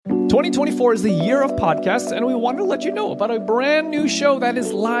2024 is the year of podcasts, and we wanted to let you know about a brand new show that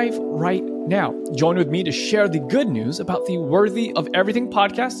is live right now. Join with me to share the good news about the Worthy of Everything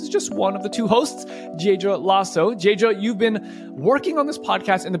podcast. Is just one of the two hosts, Jaedra Lasso. Jaedra, you've been working on this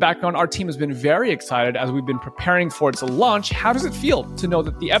podcast in the background. Our team has been very excited as we've been preparing for its launch. How does it feel to know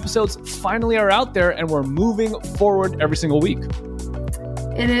that the episodes finally are out there and we're moving forward every single week?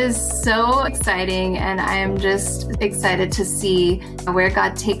 It is so exciting, and I am just excited to see where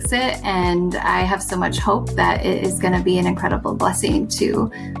God takes it, and I have so much hope that it is going to be an incredible blessing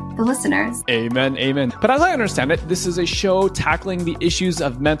to the listeners. Amen, amen. But as I understand it, this is a show tackling the issues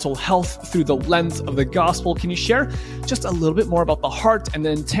of mental health through the lens of the gospel. Can you share just a little bit more about the heart and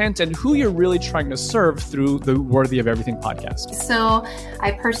the intent and who you're really trying to serve through the Worthy of Everything podcast? So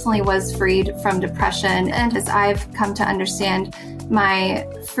I personally was freed from depression, and as I've come to understand my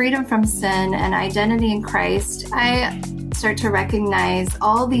freedom from sin and identity in Christ, I start to recognize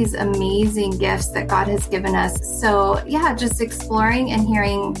all these amazing gifts that God has given us. So yeah, just exploring and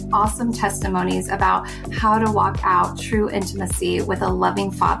hearing awesome testimonies about how to walk out true intimacy with a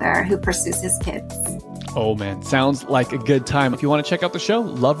loving Father who pursues his kids. Oh man, sounds like a good time. If you want to check out the show,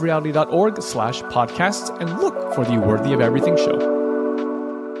 lovereality.org/podcasts and look for the Worthy of Everything show.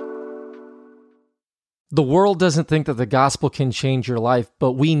 The world doesn't think that the gospel can change your life,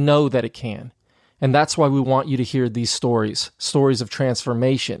 but we know that it can. And that's why we want you to hear these stories of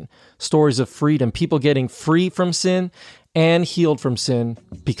transformation, stories of freedom, people getting free from sin and healed from sin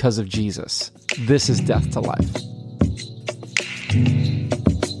because of Jesus. This is Death to Life.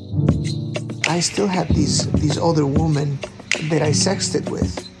 I still had these other women that I sexted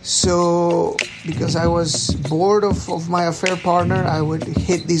with. So because I was bored of my affair partner, I would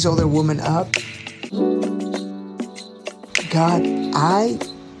hit these other women up. God, I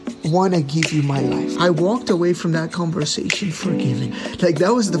want to give you my life. I walked away from that conversation forgiven. Like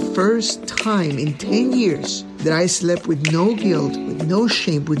that was the first time in 10 years that I slept with no guilt, with no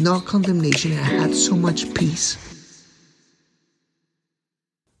shame, with no condemnation, and I had so much peace.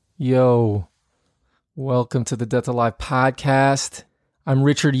 Yo, welcome to the Death to Life podcast. I'm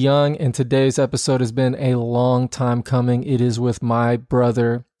Richard Young, and today's episode has been a long time coming. It is with my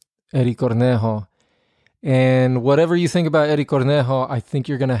brother, Eddie Cornejo. And whatever you think about Eddie Cornejo, I think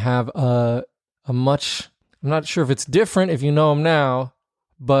you're going to have a much, I'm not sure if it's different if you know him now,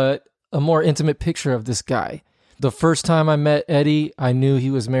 but a more intimate picture of this guy. The first time I met Eddie, I knew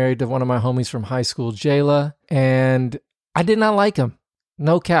he was married to one of my homies from high school, Jayla, and I did not like him.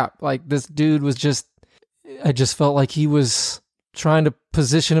 No cap. Like this dude was I just felt like he was trying to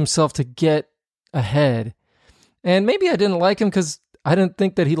position himself to get ahead. And maybe I didn't like him because I didn't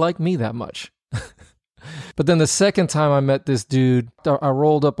think that he liked me that much. But then the second time I met this dude, I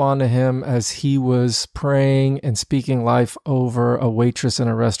rolled up onto him as he was praying and speaking life over a waitress in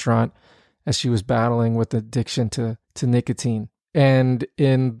a restaurant as she was battling with addiction to nicotine. And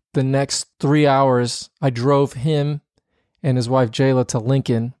in the next 3 hours, I drove him and his wife Jayla to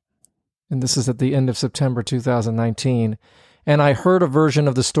Lincoln. And this is at the end of September 2019. And I heard a version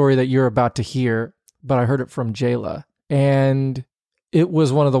of the story that you're about to hear, but I heard it from Jayla. And it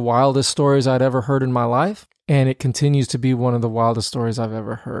was one of the wildest stories I'd ever heard in my life, and it continues to be one of the wildest stories I've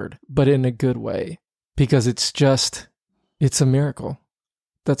ever heard, but in a good way, because it's a miracle.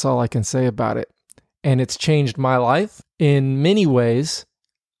 That's all I can say about it. And it's changed my life in many ways,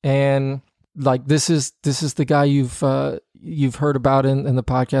 and like this is the guy you've heard about in the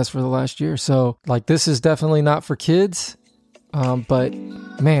podcast for the last year. So like this is definitely not for kids, but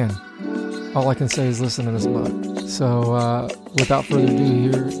man, all I can say is listen to this mug. So without further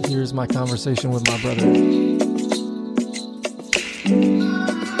ado, here's my conversation with my brother.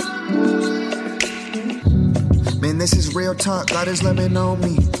 Man, this is real talk. God is loving on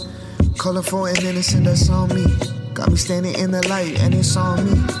me. Colorful and innocent, that's on me. Got me standing in the light and it's on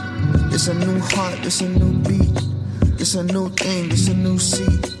me. It's a new heart, it's a new beat. It's a new thing, it's a new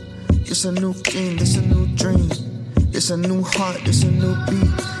seed. It's a new thing, it's a new dream. It's a new heart, it's a new beat.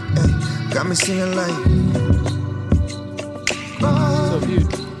 Ay, got me singing like. So dude,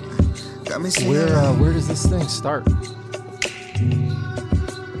 Got me singing like. where does this thing start?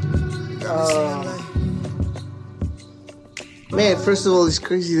 Man, first of all, it's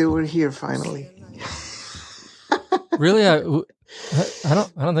crazy that we're here finally. Really, I don't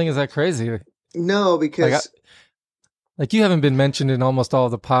think it's that crazy. No, because Like you haven't been mentioned in almost all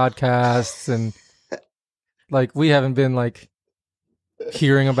of the podcasts, and like we haven't been like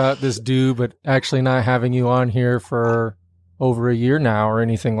hearing about this dude, but actually not having you on here for over a year now or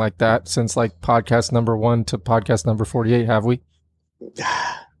anything like that since like podcast number 1 to podcast number 48, have we?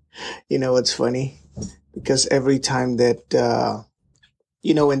 You know, it's funny because every time that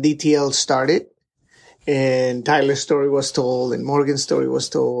when DTL started and Tyler's story was told and Morgan's story was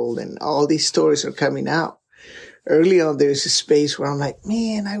told and all these stories are coming out. Early on, there's a space where I'm like,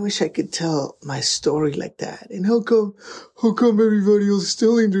 man, I wish I could tell my story like that. And how come everybody else is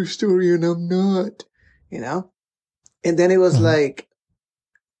telling their story and I'm not, And then it was like,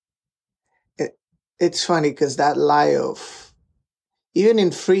 it's funny because that lie of, even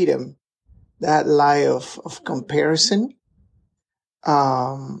in freedom, that lie of comparison,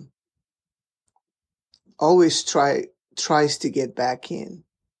 always tries to get back in.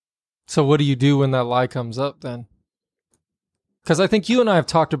 So what do you do when that lie comes up then? Because I think you and I have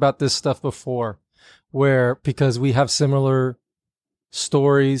talked about this stuff before, because we have similar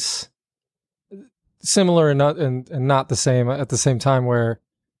stories, similar and not the same at the same time, where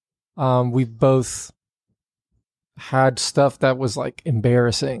we've both had stuff that was like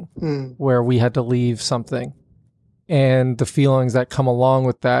embarrassing, where we had to leave something, and the feelings that come along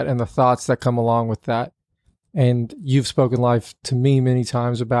with that and the thoughts that come along with that. And you've spoken life to me many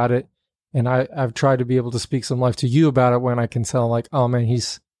times about it. And I've tried to be able to speak some life to you about it when I can tell, like, oh man,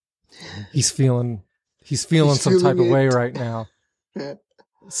 he's feeling some type of way right now.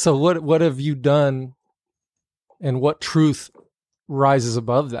 So what have you done, and what truth rises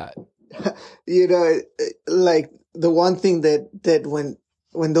above that? Like the one thing that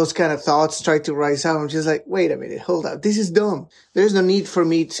when those kind of thoughts try to rise up, I'm just like, wait a minute, hold up, this is dumb. There's no need for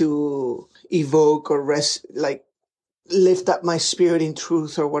me to evoke or lift up my spirit in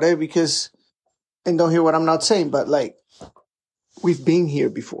truth or whatever, because, and don't hear what I'm not saying, but like, we've been here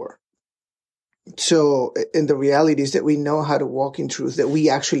before. So, and the reality is that we know how to walk in truth, that we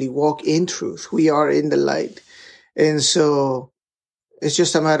actually walk in truth. We are in the light. And so it's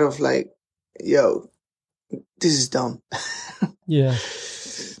just a matter of like, yo, this is dumb. Yeah.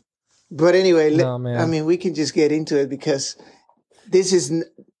 But anyway, man. I mean, we can just get into it, because this is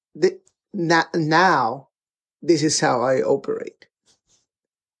now, this is how I operate.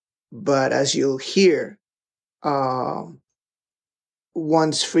 But as you'll hear,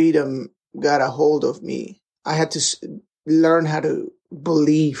 once freedom got a hold of me, I had to learn how to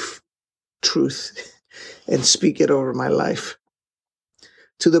believe truth and speak it over my life,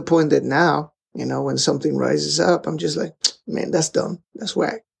 to the point that now, when something rises up, I'm just like, man, that's dumb. That's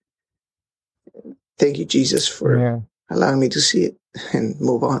whack. Thank you, Jesus, for allowing me to see it and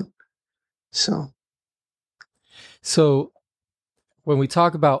move on. So when we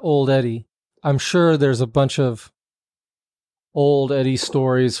talk about old Eddie, I'm sure there's a bunch of old Eddie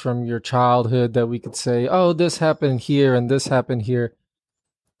stories from your childhood that we could say, oh, this happened here and this happened here.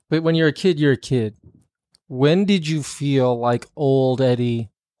 But when you're a kid, you're a kid. When did you feel like old Eddie,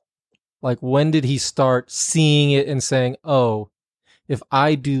 like when did he start seeing it and saying, oh, if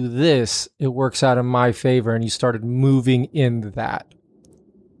I do this, it works out in my favor, and you started moving in that?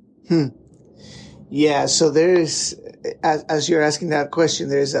 Yeah, so there's, as you're asking that question,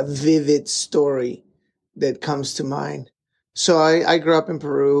 there's a vivid story that comes to mind. So I grew up in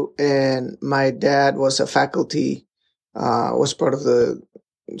Peru, and my dad was a faculty, was part of the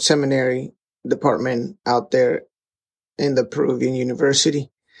seminary department out there in the Peruvian University.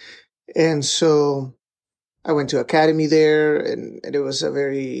 And so I went to academy there, and it was a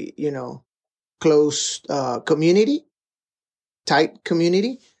very, close community, tight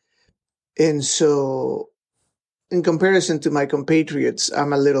community. And so in comparison to my compatriots,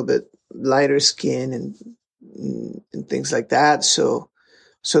 I'm a little bit lighter skin and things like that. So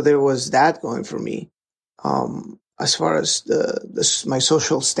there was that going for me. As far as my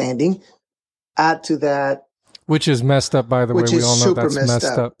social standing, add to that, which is messed up, by the way. We all know that's messed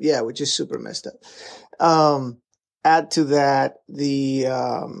up. Yeah, which is super messed up. Add to that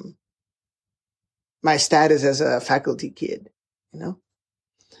my status as a faculty kid,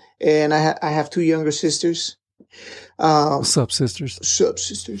 and I have two younger sisters. What's up, sisters? Sup,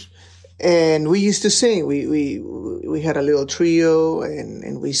 sisters. And we used to sing. We had a little trio,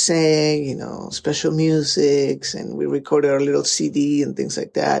 and we sang, special musics, and we recorded our little CD and things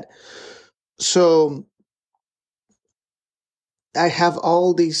like that. So I have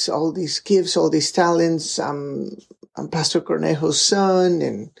all these gifts, all these talents. I'm Pastor Cornejo's son,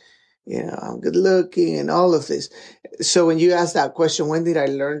 and I'm good looking and all of this. So when you ask that question, when did I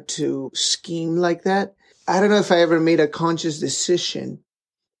learn to scheme like that? I don't know if I ever made a conscious decision,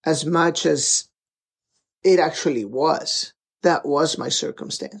 as much as it actually was. That was my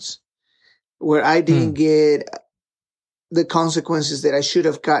circumstance, where I didn't get the consequences that I should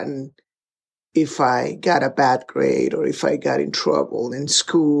have gotten if I got a bad grade, or if I got in trouble in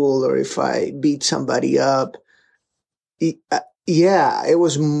school, or if I beat somebody up. It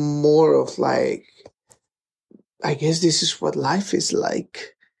was more of like I guess this is what life is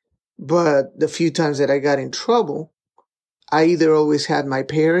like. But the few times that I got in trouble, I either always had my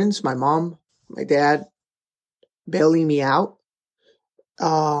parents, my mom, my dad, bailing me out.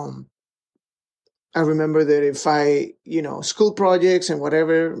 I remember that if I, school projects and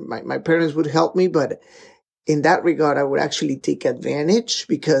whatever, my parents would help me. But in that regard, I would actually take advantage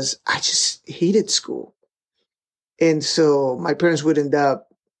because I just hated school. And so my parents would end up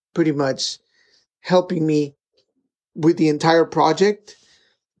pretty much helping me with the entire project.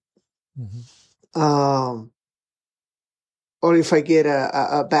 Mm-hmm. Or if I get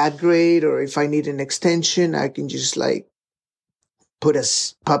a bad grade or if I need an extension, I can just like put a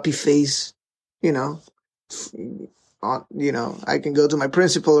puppy face, on, I can go to my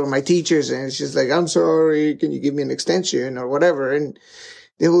principal or my teachers and it's just like, I'm sorry, can you give me an extension or whatever? And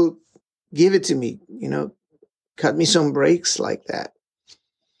they will give it to me, cut me some breaks like that.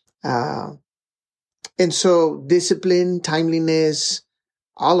 And so discipline, timeliness,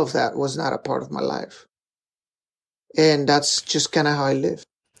 all of that was not a part of my life. And that's just kind of how I lived.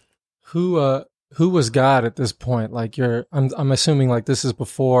 Who was God at this point? Like I'm assuming like this is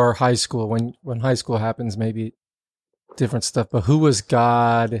before high school. When high school happens, maybe different stuff. But who was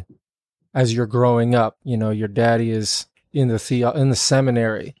God as you're growing up? Your daddy is in the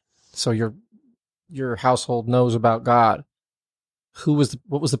seminary, so your household knows about God.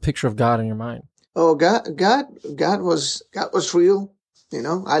 What was the picture of God in your mind? Oh, God was real.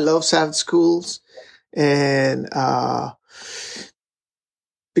 I love Sabbath schools, and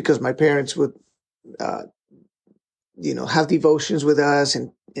because my parents would, have devotions with us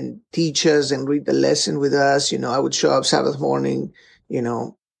and teach us and read the lesson with us. I would show up Sabbath morning,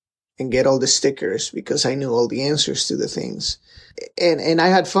 and get all the stickers because I knew all the answers to the things. And I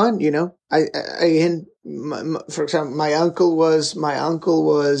had fun, for example, my uncle was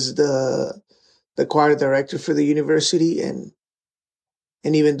the choir director for the university. And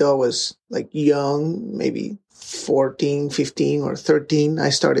even though I was like young, maybe 14, 15 or 13, I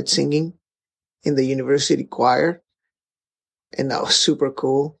started singing in the university choir. And that was super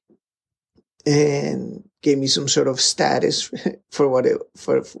cool and gave me some sort of status for what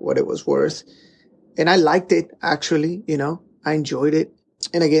it was worth. And I liked it, actually, I enjoyed it.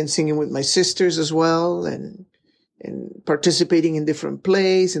 And again, singing with my sisters as well and participating in different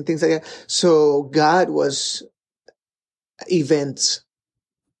plays and things like that. So God was events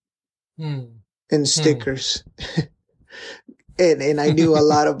and stickers. And I knew a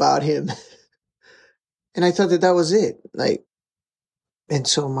lot about him. And I thought that was it. And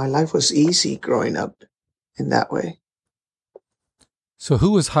so my life was easy growing up in that way. So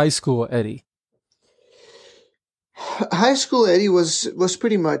who was high school Eddie? High school Eddie was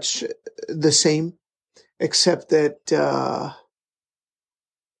pretty much the same, except that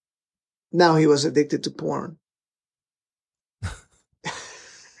now he was addicted to porn.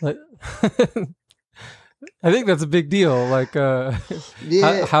 I think that's a big deal. Like,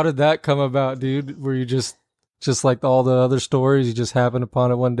 yeah. How did that come about, dude? Were you just like all the other stories, you just happened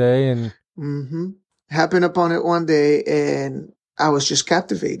upon it one day and happened upon it one day, and I was just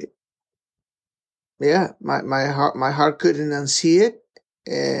captivated. Yeah, my heart couldn't unsee it,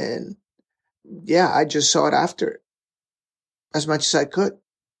 and yeah, I just sought after it as much as I could.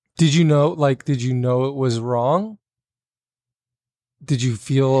 Did you know it was wrong? Did you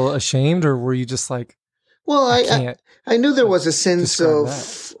feel ashamed, or were you just like, well, I knew there was a sense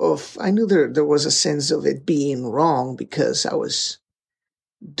I knew there was a sense of it being wrong because I was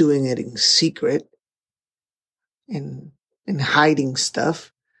doing it in secret and hiding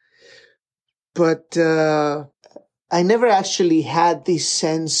stuff. But I never actually had this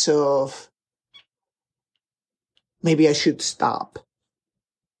sense of maybe I should stop.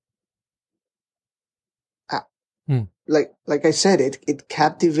 Like I said, it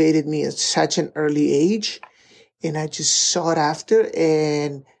captivated me at such an early age, and I just sought after,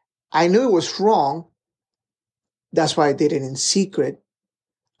 and I knew it was wrong. That's why I did it in secret.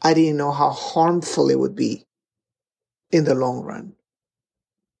 I didn't know how harmful it would be in the long run.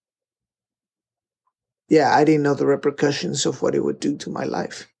 Yeah, I didn't know the repercussions of what it would do to my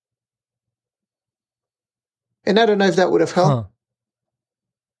life. And I don't know if that would have helped.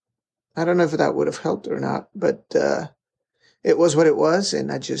 I don't know if that would have helped or not, but it was what it was,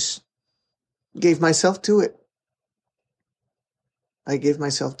 and I just gave myself to it. I gave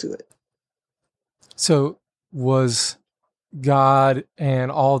myself to it. So was God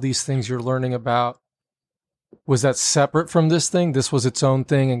and all these things you're learning about, was that separate from this thing? This was its own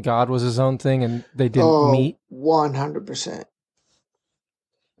thing and God was his own thing and they didn't meet? 100%.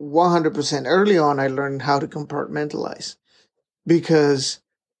 100%. Early on, I learned how to compartmentalize because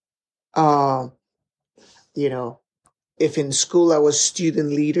you know, if in school I was student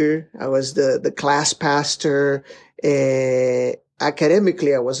leader, I was the class pastor.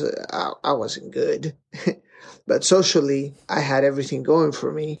 Academically, I wasn't good, but socially, I had everything going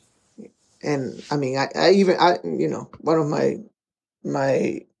for me. And I mean, one of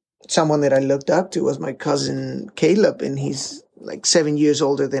my someone that I looked up to was my cousin Caleb, and he's like 7 years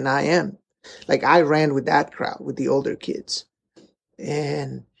older than I am. Like, I ran with that crowd, with the older kids.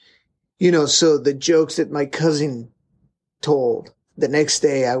 And, so the jokes that my cousin told, the next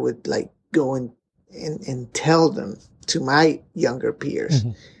day I would like go and tell them to my younger peers,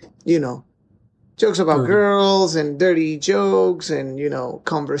 jokes about girls and dirty jokes and,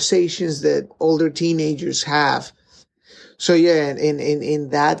 conversations that older teenagers have. So yeah, in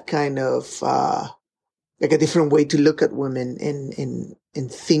that kind of, like a different way to look at women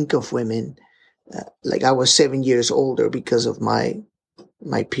and think of women. Like, I was 7 years older because of my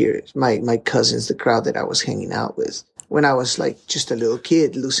peers, my cousins, the crowd that I was hanging out with. When I was like just a little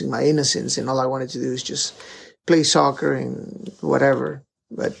kid, losing my innocence, and all I wanted to do is just play soccer and whatever.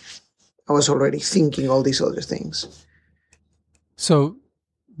 But I was already thinking all these other things. So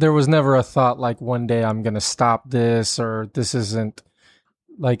there was never a thought like, one day I'm going to stop this, or this isn't,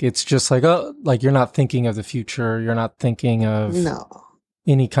 like, it's just like, oh, like, you're not thinking of the future. You're not thinking of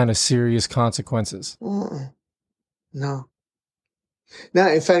any kind of serious consequences. No. No,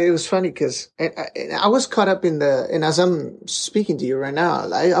 in fact, it was funny because I was caught up and as I'm speaking to you right now,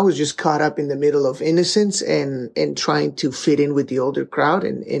 I was just caught up in the middle of innocence and trying to fit in with the older crowd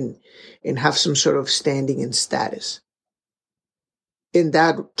and have some sort of standing and status. And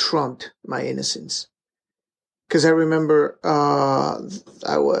that trumped my innocence. Because I remember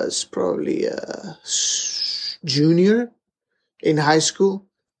I was probably a junior in high school,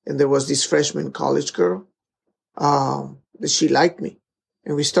 and there was this freshman college girl that she liked me.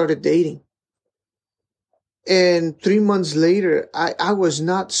 And we started dating. And 3 months later, I was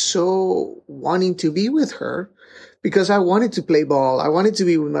not so wanting to be with her because I wanted to play ball. I wanted to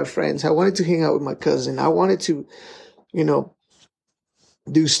be with my friends. I wanted to hang out with my cousin. I wanted to,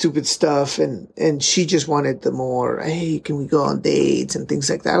 do stupid stuff. And she just wanted the more, hey, can we go on dates and things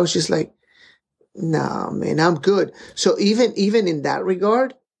like that? I was just like, nah, man, I'm good. So even in that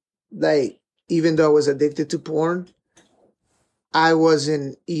regard, like, even though I was addicted to porn, I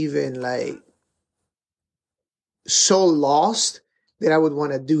wasn't even like so lost that I would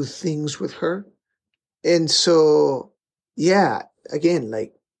want to do things with her. And so, yeah, again,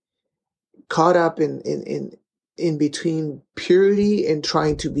 like, caught up in between purity and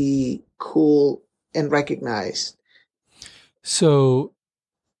trying to be cool and recognized. So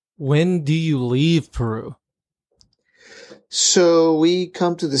when do you leave Peru? So we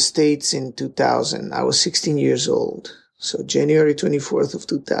come to the States in 2000. I was 16 years old. So January 24th of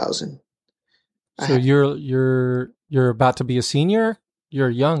 2000. So you're about to be a senior? You're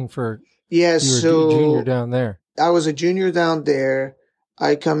young for a junior down there. I was a junior down there.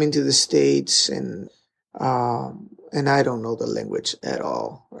 I come into the States and I don't know the language at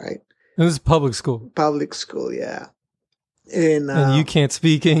all, right? And this is public school. Public school, yeah. And you can't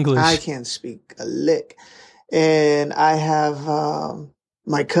speak English. I can't speak a lick. And I have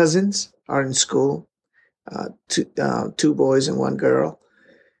my cousins are in school. Two boys and one girl,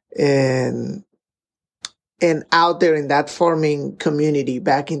 and out there in that farming community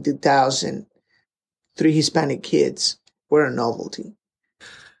back in 2000, 3 Hispanic kids were a novelty.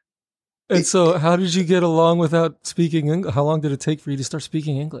 And so how did you get along without speaking English? How long did it take for you to start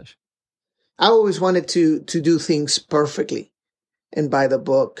speaking English? I always wanted to do things perfectly and by the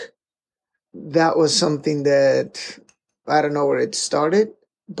book. That was something that I don't know where it started,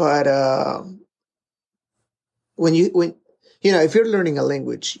 but when if you're learning a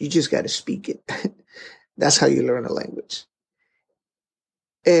language, you just got to speak it. That's how you learn a language.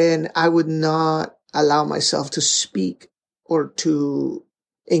 And I would not allow myself to speak or to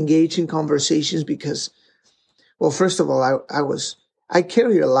engage in conversations because, well, first of all, I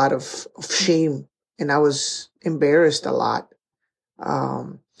carried a lot of shame and I was embarrassed a lot.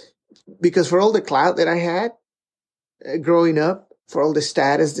 Because for all the clout that I had growing up, for all the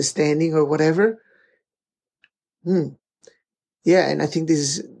status, the standing or whatever, yeah, and I think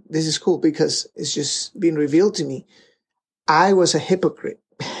this is cool because it's just being revealed to me. I was a hypocrite.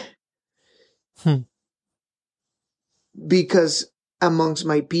 Because amongst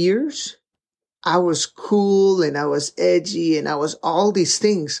my peers, I was cool and I was edgy and I was all these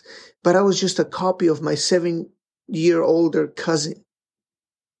things, but I was just a copy of my 7-year older cousin.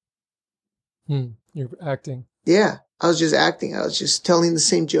 You're acting. Yeah, I was just acting. I was just telling the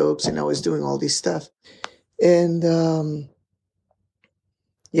same jokes and I was doing all this stuff. And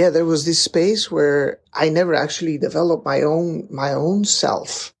yeah, there was this space where I never actually developed my own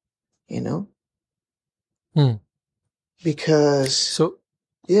self, you know, because So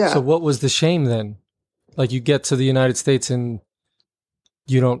yeah. So what was the shame then? Like you get to the United States and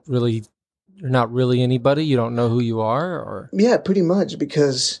you're not really anybody. You don't know who you are, or Yeah, pretty much,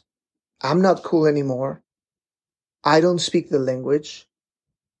 because I'm not cool anymore. I don't speak the language.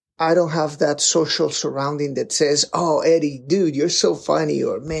 I don't have that social surrounding that says, "Oh, Eddie, dude, you're so funny,"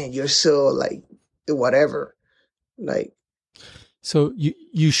 or "Man, you're so like whatever." Like, so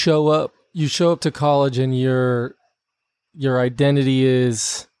you show up to college and your identity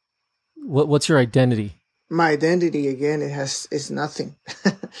is what's your identity? my identity again, is nothing.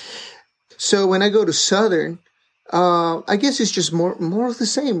 So when I go to Southern, I guess it's just more of the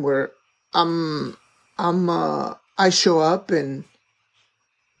same. Where I show up and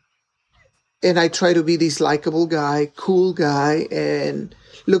I try to be this likable guy, cool guy, and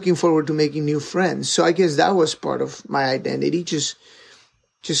looking forward to making new friends. So I guess that was part of my identity, just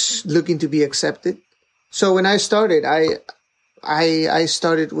looking to be accepted. So when I started, I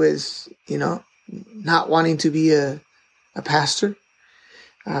started with, not wanting to be a pastor.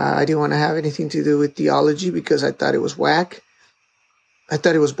 I didn't want to have anything to do with theology because I thought it was whack. I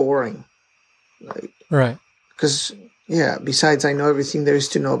thought it was boring. Like, Right. because, yeah, besides I know everything there is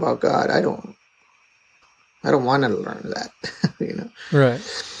to know about God, I don't want to learn that, Right.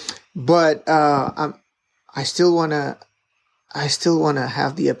 But I still want to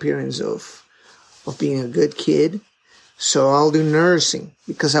have the appearance of being a good kid. So I'll do nursing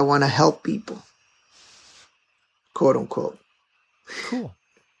because I want to help people, quote unquote. Cool.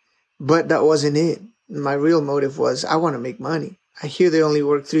 But that wasn't it. My real motive was I want to make money. I hear they only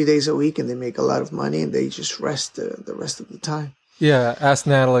work 3 days a week and they make a lot of money and they just rest the rest of the time. Yeah. Ask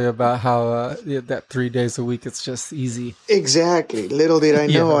Natalie about how that 3 days a week, it's just easy. Exactly. Little did I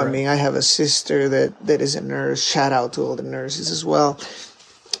know. Yeah, right. I mean, I have a sister that is a nurse. Shout out to all the nurses as well.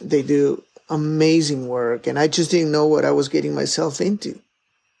 They do amazing work. And I just didn't know what I was getting myself into.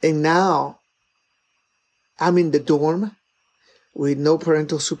 And now I'm in the dorm with no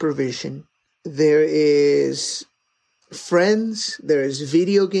parental supervision. There is friends, there is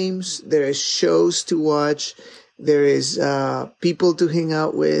video games, there is shows to watch, there is people to hang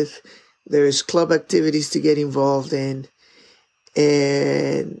out with, there is club activities to get involved in,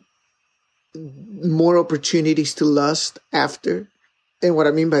 and more opportunities to lust after. And what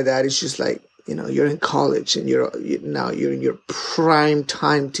I mean by that is just like, you're in college and you're in your prime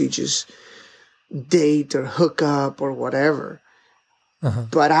time to just date or hook up or whatever. Uh-huh.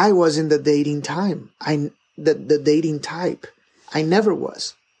 But I was in the dating time. The dating type. I never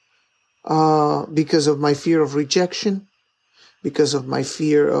was. Because of my fear of rejection, because of my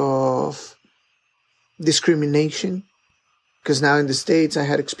fear of discrimination. Because now in the States, I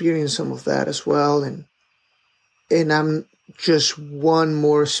had experienced some of that as well. And I'm just one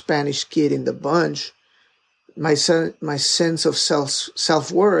more Spanish kid in the bunch. My sense of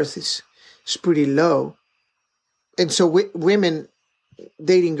self-worth is pretty low. And so women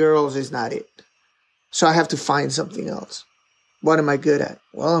dating girls is not it. So I have to find something else. What am I good at?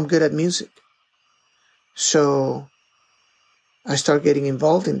 Well, I'm good at music. So I start getting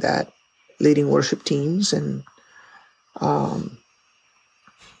involved in that, leading worship teams and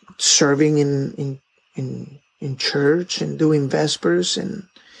serving in church and doing vespers, and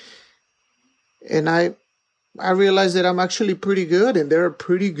I realized that I'm actually pretty good, and there are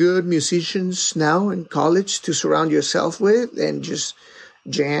pretty good musicians now in college to surround yourself with and just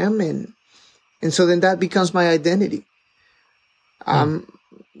jam, and so then that becomes my identity. I'm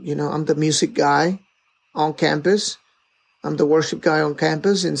the music guy on campus. I'm the worship guy on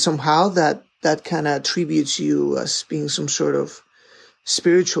campus, and somehow that kind of attributes you as being some sort of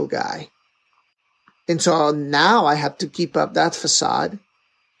spiritual guy. And so now I have to keep up that facade.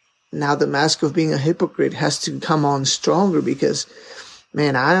 Now the mask of being a hypocrite has to come on stronger because,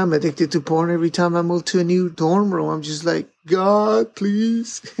 man, I am addicted to porn every time I move to a new dorm room. I'm just like, God,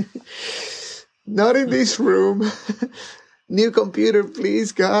 please. Not in this room. New computer,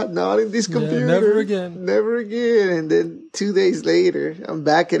 please, God. Not in this computer. Yeah, never again. Never again. And then 2 days later, I'm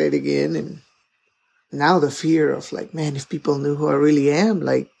back at it again. And now the fear of like, man, if people knew who I really am,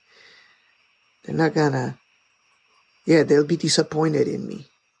 like, they're not gonna, they'll be disappointed in me.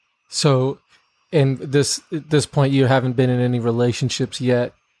 So, in this point, you haven't been in any relationships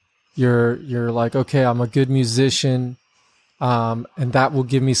yet. You're like, okay, I'm a good musician, and that will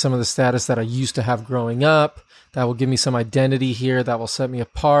give me some of the status that I used to have growing up. That will give me some identity here. That will set me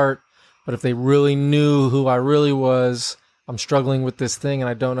apart. But if they really knew who I really was, I'm struggling with this thing and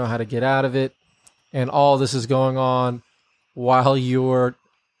I don't know how to get out of it. And all this is going on while you're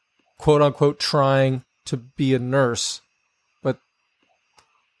quote unquote trying to be a nurse, but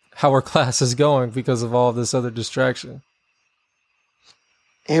how are classes going because of all this other distraction?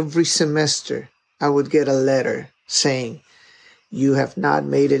 Every semester, I would get a letter saying, you have not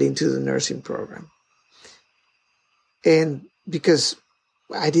made it into the nursing program. And because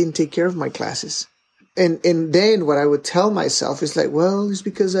I didn't take care of my classes. And then what I would tell myself is like, well, it's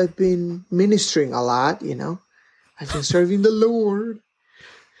because I've been ministering a lot, you know. I've been serving the Lord.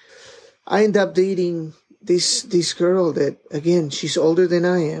 I end up dating this girl that, again, she's older than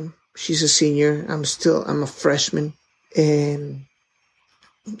I am. She's a senior. I'm a freshman. And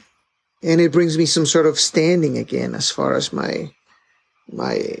it brings me some sort of standing again as far as my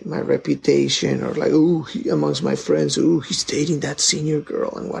reputation, or like, amongst my friends, he's dating that senior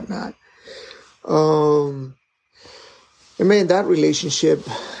girl and whatnot. And man, that relationship,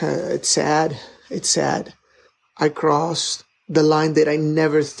 it's sad. It's sad. I crossed the line that I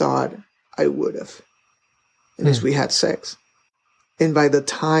never thought I would have. And as we had sex. And by the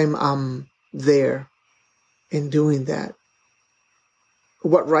time I'm there and doing that,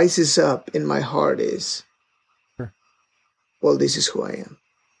 what rises up in my heart is, well, this is who I am.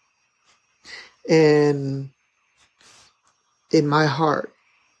 And in my heart,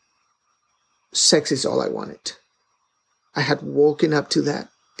 sex is all I wanted. I had woken up to that,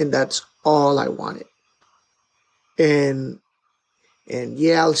 and that's all I wanted. And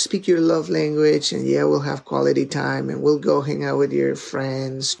yeah, I'll speak your love language, and yeah, we'll have quality time, and we'll go hang out with your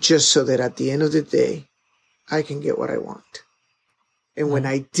friends, just so that at the end of the day, I can get what I want. And when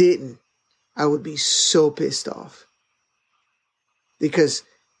I didn't, I would be so pissed off. Because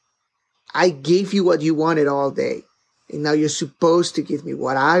I gave you what you wanted all day. And now you're supposed to give me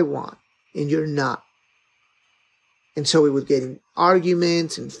what I want. And you're not. And so we would get in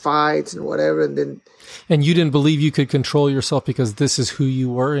arguments and fights and whatever. And you didn't believe you could control yourself because this is who you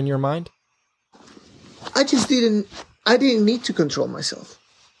were in your mind? I didn't need to control myself.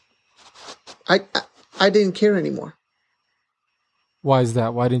 I didn't care anymore. Why is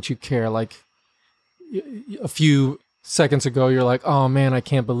that? Why didn't you care? Like a few seconds ago, you're like, oh man, I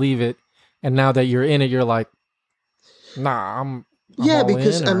can't believe it. And now that you're in it, you're like, nah, I'm yeah, all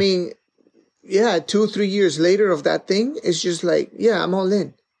because in, or... I mean, yeah, 2 or 3 years later of that thing, it's just like, yeah, I'm all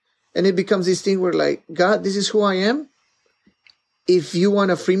in. And it becomes this thing where like, God, this is who I am. If you want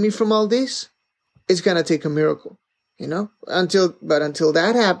to free me from all this, it's going to take a miracle, you know, until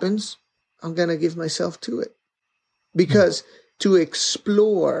that happens, I'm going to give myself to it. Because to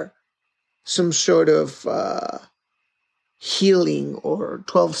explore some sort of healing or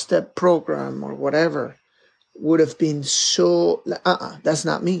 12-step program or whatever would have been so, that's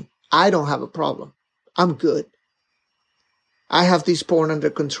not me. I don't have a problem. I'm good. I have this porn under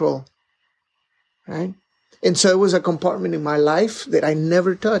control, right? And so it was a compartment in my life that I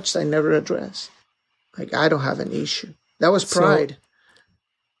never touched, I never addressed. Like, I don't have an issue. That was pride. So,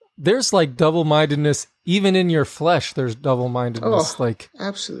 there's like double-mindedness, even in your flesh, there's double-mindedness. Oh, like,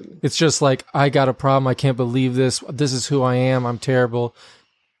 absolutely. It's just like, I got a problem, I can't believe this. This is who I am, I'm terrible.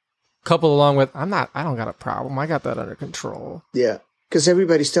 Coupled along with, I don't got a problem, I got that under control. Yeah, because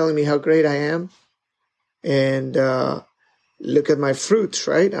everybody's telling me how great I am. And look at my fruits,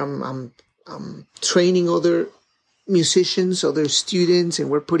 right? I'm training other musicians, other students, and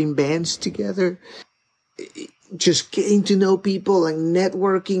we're putting bands together. Just getting to know people and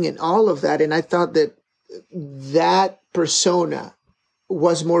networking and all of that. And I thought that persona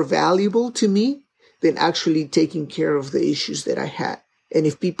was more valuable to me than actually taking care of the issues that I had. And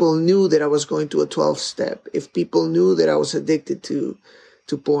if people knew that I was going to a 12-step, if people knew that I was addicted to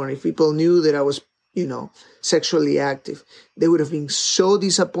porn, if people knew that I was, sexually active, they would have been so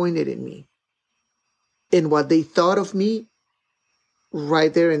disappointed in me. And what they thought of me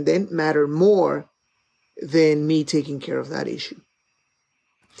right there and then mattered more than me taking care of that issue.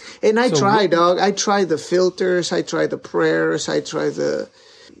 And I tried the filters, I tried the prayers, I tried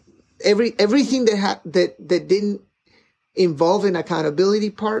everything that didn't involve an accountability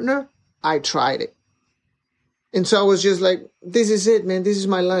partner, I tried it. And so I was just like, this is it, man. This is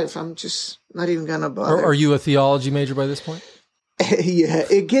my life. I'm just not even gonna bother. Are you a theology major by this point? Yeah,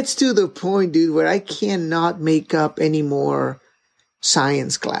 it gets to the point, dude, where I cannot make up any more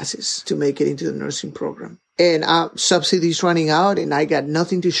science classes to make it into the nursing program. And subsidies running out and I got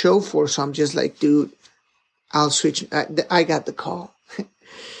nothing to show for. So I'm just like, dude, I'll switch. I got the call.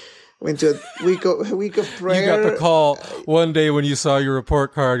 Went to a week of prayer. You got the call one day when you saw your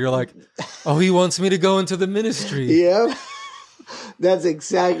report card. You're like, oh, he wants me to go into the ministry. Yeah. That's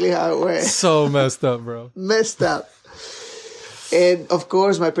exactly how it went. So messed up, bro. Messed up. And of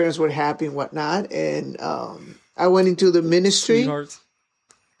course, my parents were happy and whatnot. And I went into the ministry. Sweethearts.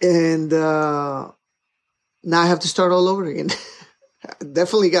 And now I have to start all over again.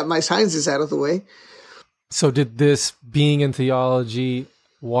 Definitely got my sciences out of the way. So did this being in theology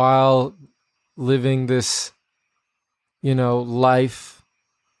while living this, life,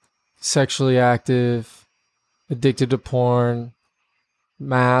 sexually active, addicted to porn,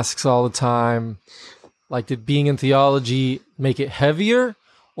 masks all the time, like did being in theology make it heavier?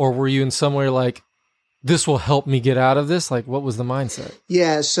 Or were you in somewhere like, this will help me get out of this? Like, what was the mindset?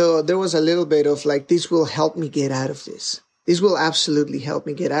 Yeah, so there was a little bit of like, this will help me get out of this. This will absolutely help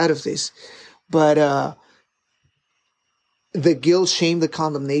me get out of this. But the guilt, shame, the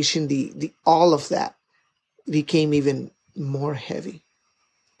condemnation, the all of that became even more heavy.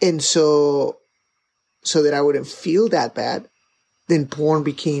 And so that I wouldn't feel that bad, then porn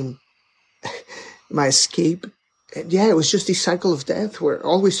became my escape. And yeah, it was just this cycle of death where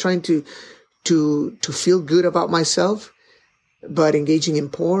always trying to feel good about myself, but engaging in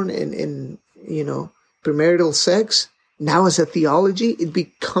porn and premarital sex. Now as a theology, it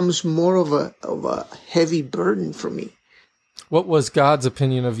becomes more of a heavy burden for me. What was God's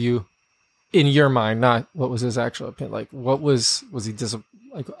opinion of you in your mind? Not what was his actual opinion. Like, what was he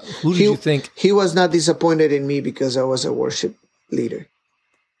like? Who did you think? He was not disappointed in me because I was a worship leader.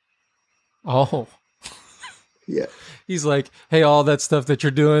 Oh, yeah. He's like, hey, all that stuff that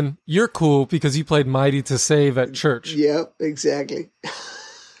you're doing, you're cool because you played Mighty to Save at church. Yep, exactly.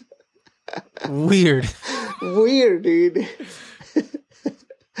 Weird, dude.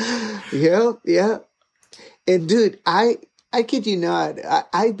 Yeah. And dude, I kid you not,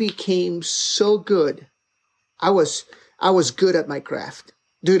 I became so good. I was good at my craft,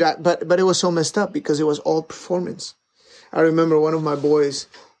 dude. But it was so messed up because it was all performance. I remember one of my boys,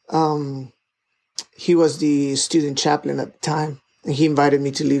 he was the student chaplain at the time, and he invited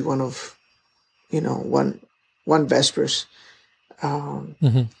me to lead one of, one Vespers.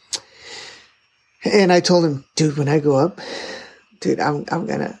 And I told him, dude, when I go up, dude, I'm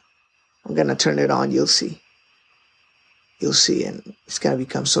gonna turn it on. You'll see, and it's gonna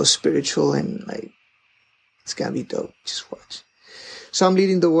become so spiritual and like it's gonna be dope. Just watch. So I'm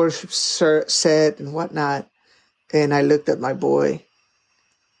leading the worship set and whatnot, and I looked at my boy,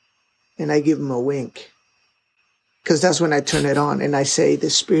 and I give him a wink, because that's when I turn it on and I say the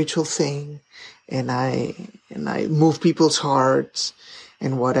spiritual thing, and I move people's hearts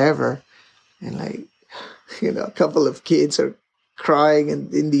and whatever. And like, a couple of kids are crying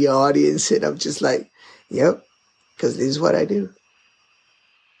in the audience, and I'm just like, yep, because this is what I do.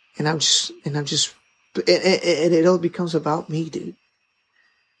 And it all becomes about me, dude.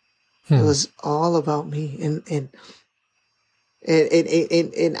 It was all about me.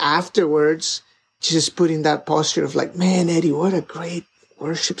 And afterwards, just putting that posture of like, man, Eddie, what a great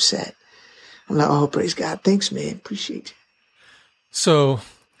worship set. I'm like, oh, praise God. Thanks, man. Appreciate you. So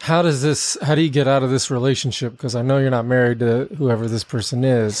how do you get out of this relationship? Because I know you're not married to whoever this person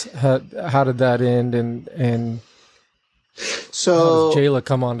is. How did that end? And so how does Jayla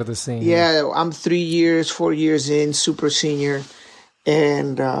come onto the scene? Yeah, I'm 4 years in, super senior.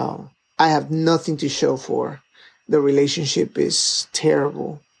 And I have nothing to show for. The relationship is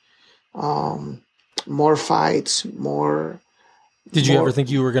terrible. More fights, more. Did you ever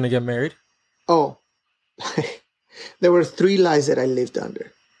think you were going to get married? Oh, there were 3 lies that I lived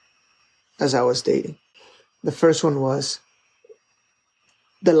under as I was dating. The first one was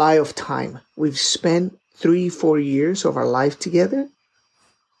the lie of time. We've spent 3-4 years of our life together.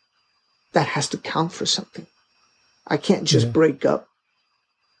 That has to count for something. I can't just break up,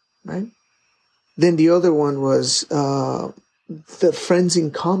 right? Then the other one was the friends in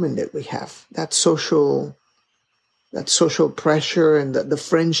common that we have. That social pressure and the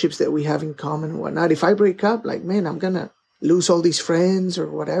friendships that we have in common and whatnot. If I break up, like, man, I'm going to lose all these friends or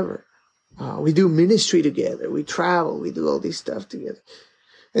whatever. We do ministry together. We travel. We do all this stuff together.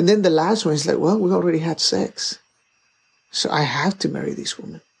 And then the last one is like, well, we already had sex, so I have to marry this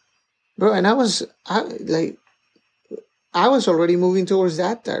woman. Bro, and I was already moving towards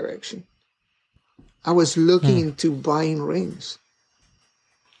that direction. I was looking into buying rings.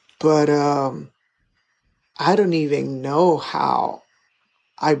 But I don't even know how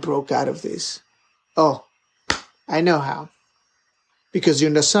I broke out of this. Oh, I know how. Because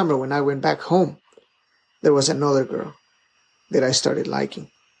during the summer when I went back home, there was another girl that I started liking.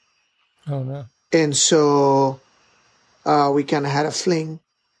 Oh, no. And so we kind of had a fling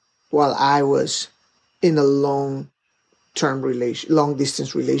while I was in a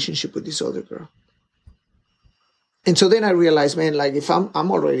long-distance relationship with this other girl. And so then I realized, man, like if I'm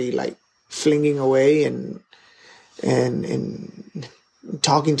already like flinging away and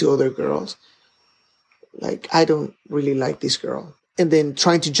talking to other girls, like I don't really like this girl. and then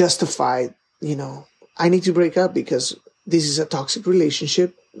trying to justify, I need to break up because this is a toxic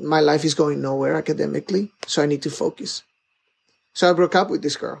relationship. My life is going nowhere academically, so I need to focus. So I broke up with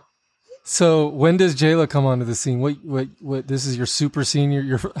this girl. So when does Jayla come onto the scene? What? This is your super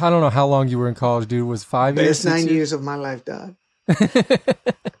senior. I don't know how long you were in college, dude. Was 5 years? Best 9 years of my life, dog.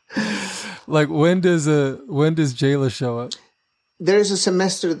 Like when does Jayla show up? There is a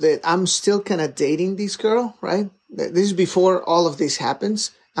semester that I'm still kind of dating this girl, right? This is before all of this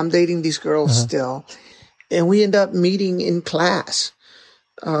happens. I'm dating this girl still. And we end up meeting in class,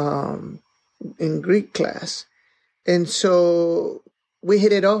 in Greek class. And so we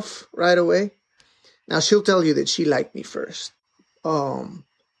hit it off right away. Now, she'll tell you that she liked me first.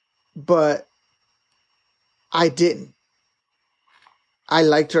 But I didn't. I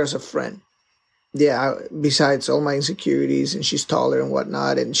liked her as a friend. Yeah, besides all my insecurities, and she's taller and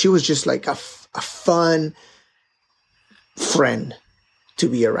whatnot. And she was just like a fun friend to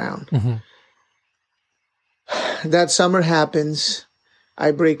be around. Mm-hmm. That summer happens.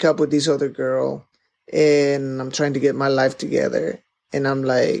 I break up with this other girl, and I'm trying to get my life together. And I'm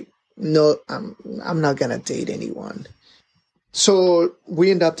like, no, I'm not going to date anyone. So we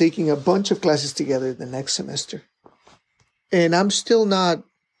end up taking a bunch of classes together the next semester. And I'm still not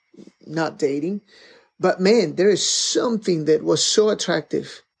dating. But man, there is something that was so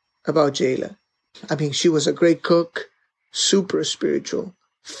attractive about Jayla. I mean, she was a great cook, super spiritual,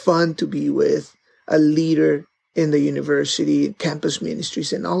 fun to be with, a leader in the university, campus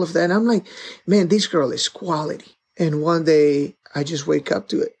ministries and all of that. And I'm like, man, this girl is quality. And one day I just wake up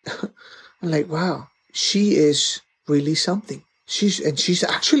to it. I'm like, wow, she is really something. She's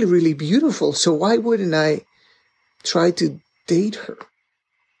actually really beautiful. So why wouldn't I try to date her?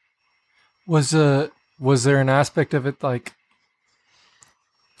 Was there an aspect of it like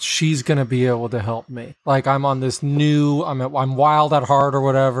she's gonna be able to help me? Like I'm on this new, I'm wild at heart or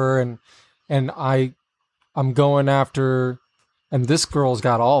whatever, and I'm going after, and this girl's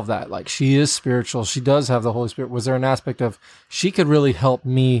got all of that. Like she is spiritual. She does have the Holy Spirit. Was there an aspect of she could really help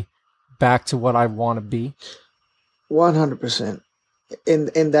me back to what I want to be? 100%.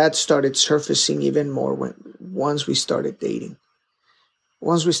 And that started surfacing even more once we started dating. And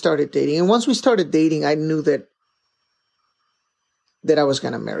once we started dating, I knew that I was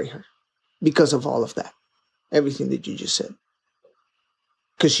going to marry her because of all of that. Everything that you just said.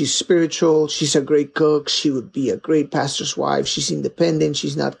 Because she's spiritual, she's a great cook, she would be a great pastor's wife, she's independent,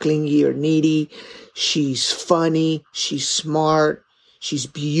 she's not clingy or needy, she's funny, she's smart, she's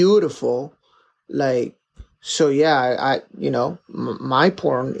beautiful. Like, so yeah, my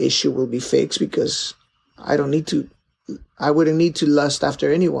porn issue will be fixed because I wouldn't need to lust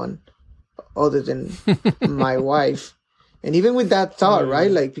after anyone other than my wife. And even with that thought, right?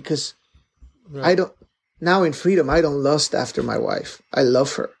 Like, because now in freedom, I don't lust after my wife. I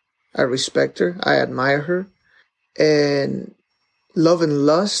love her. I respect her. I admire her. And love and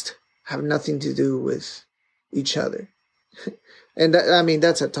lust have nothing to do with each other. And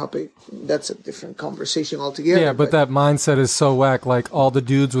that's a topic. That's a different conversation altogether. Yeah, but that mindset is so whack. Like all the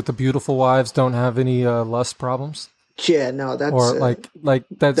dudes with the beautiful wives don't have any lust problems. Yeah, no, that's... Or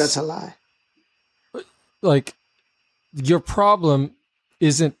that's a lie. Like your problem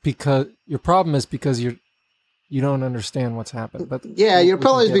is because you don't understand what's happened. But yeah, your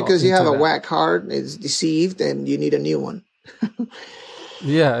problem is because you have a whack heart, it's deceived, and you need a new one.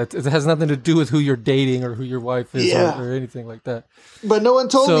 Yeah, it has nothing to do with who you're dating or who your wife is or anything like that. But no one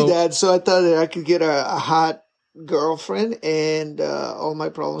told me that, so I thought that I could get a hot girlfriend and all my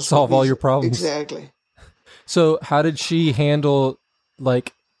problems. Solve all your problems. Exactly. So how did she handle,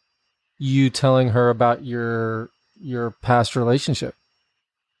 like, you telling her about your past relationship?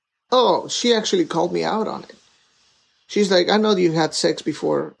 Oh, she actually called me out on it. She's like, I know that you had sex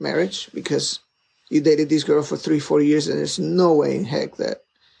before marriage because you dated this girl for 3-4 years, and there's no way in heck that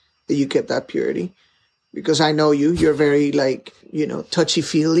you kept that purity. Because I know you're very, like,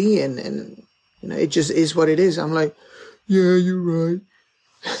 touchy-feely, and it just is what it is. I'm like, yeah, you're right.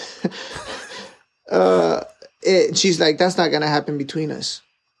 She's like, that's not going to happen between us.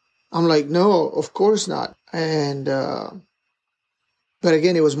 I'm like, no, of course not. And, but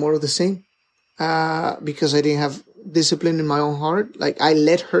again, it was more of the same, because I didn't have discipline in my own heart. Like, I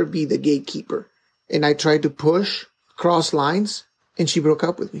let her be the gatekeeper, and I tried to push, cross lines, and she broke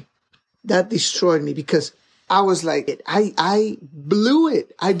up with me. That destroyed me because I was like, I blew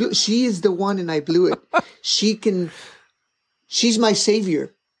it. She is the one, and I blew it. She's my savior,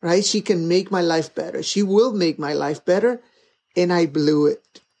 right? She can make my life better. She will make my life better. And I blew it.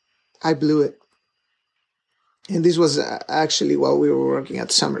 And this was actually while we were working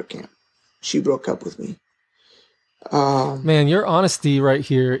at summer camp. She broke up with me. Man, your honesty right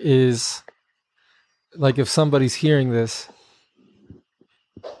here is like, if somebody's hearing this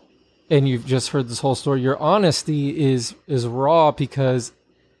and you've just heard this whole story, your honesty is raw, because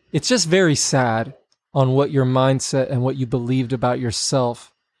it's just very sad on what your mindset and what you believed about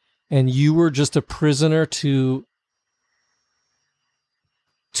yourself. And you were just a prisoner to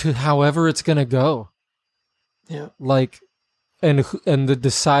however it's going to go. Yeah. Like, and the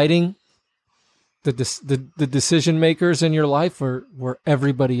deciding, the decision makers in your life were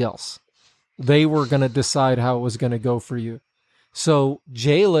everybody else. They were going to decide how it was going to go for you. So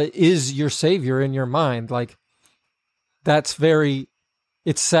Jayla is your savior in your mind. Like, it's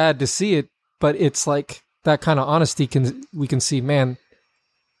sad to see it, but it's like that kind of honesty we can see, man,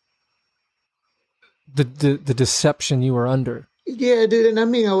 the deception you were under. Yeah, dude. And I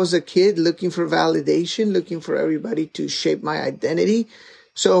mean, I was a kid looking for validation, looking for everybody to shape my identity.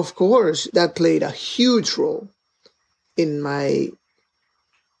 So of course that played a huge role in my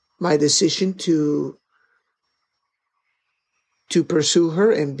decision to pursue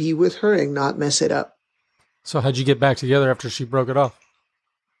her and be with her and not mess it up. So how'd you get back together after she broke it off?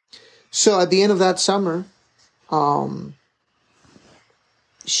 So at the end of that summer,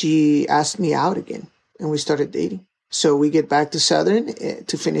 she asked me out again and we started dating. So we get back to Southern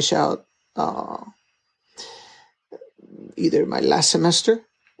to finish out either our last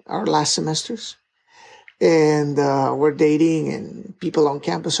semesters. And we're dating, and people on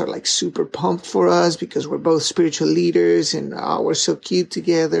campus are like super pumped for us because we're both spiritual leaders and we're so cute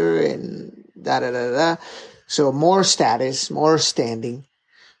together and da-da-da-da. So more status, more standing.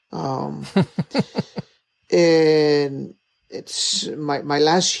 And it's my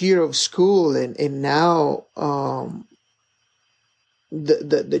last year of school, and now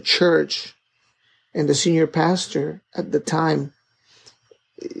the church and the senior pastor at the time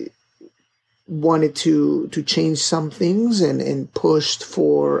wanted to change some things and pushed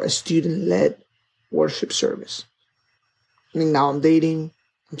for a student-led worship service. I mean, now I'm dating,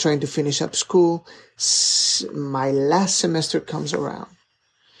 I'm trying to finish up school. My last semester comes around,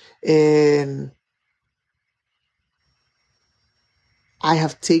 and I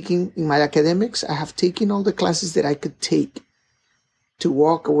have taken, in my academics, I have taken all the classes that I could take to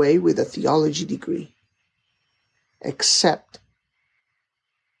walk away with a theology degree, except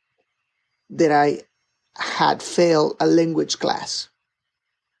that I had failed a language class.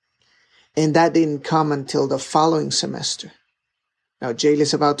 And that didn't come until the following semester. Now, Jayla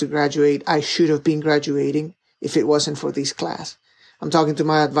is about to graduate. I should have been graduating if it wasn't for this class. I'm talking to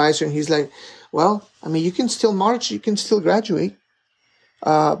my advisor, and he's like, well, I mean, you can still march, you can still graduate.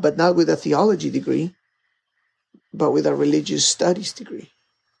 But not with a theology degree, but with a religious studies degree.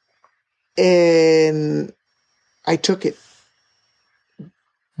 And I took it.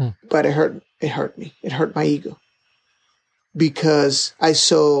 But it hurt me. It hurt my ego. Because I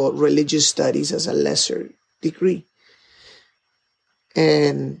saw religious studies as a lesser degree.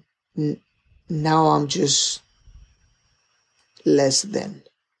 And now I'm just less than.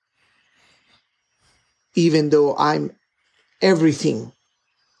 Even though I'm everything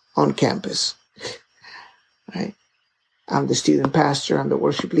on campus, right? I'm the student pastor, I'm the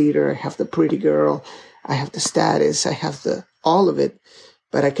worship leader, I have the pretty girl, I have the status, I have all of it.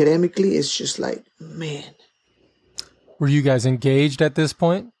 But academically, it's just like, man. Were you guys engaged at this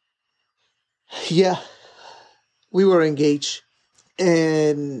point? Yeah, we were engaged.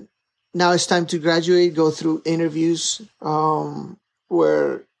 And now it's time to graduate, go through interviews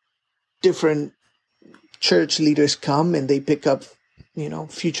where different church leaders come and they pick up,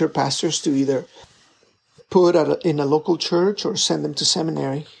 future pastors to either put in a local church or send them to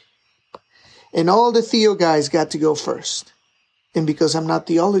seminary. And all the Theo guys got to go first. And because I'm not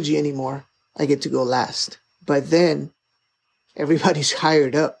theology anymore, I get to go last. But then everybody's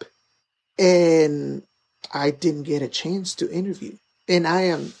hired up. And I didn't get a chance to interview. And I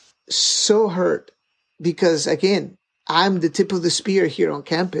am so hurt because, again, I'm the tip of the spear here on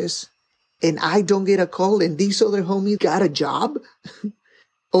campus. And I don't get a call, and these other homies got a job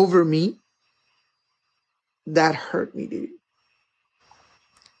over me. That hurt me, dude.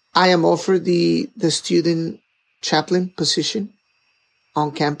 I am offered the student chaplain position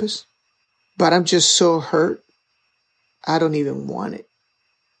on campus, but I'm just so hurt. I don't even want it.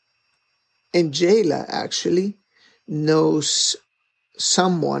 And Jayla actually knows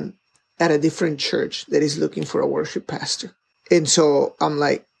someone at a different church that is looking for a worship pastor. And so I'm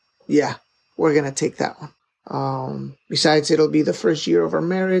like, yeah, we're going to take that one. Besides, it'll be the first year of our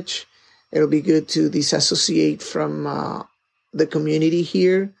marriage. It'll be good to disassociate from the community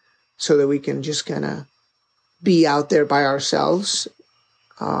here so that we can just kind of be out there by ourselves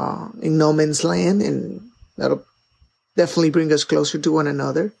in no man's land. And that'll definitely bring us closer to one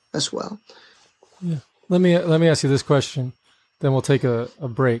another as well. Yeah. Let me ask you this question, then we'll take a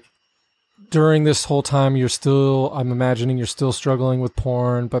break. During this whole time, I'm imagining you're still struggling with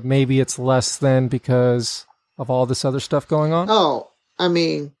porn, but maybe it's less than because of all this other stuff going on? Oh, I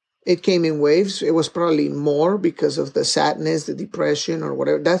mean, it came in waves. It was probably more because of the sadness, the depression, or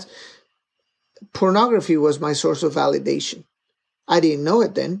whatever. Pornography was my source of validation. I didn't know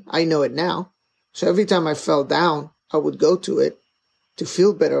it then. I know it now. So every time I fell down, I would go to it to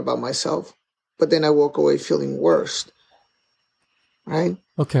feel better about myself. But then I walk away feeling worse. Right?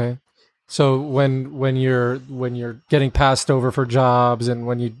 Okay. So when you're getting passed over for jobs, and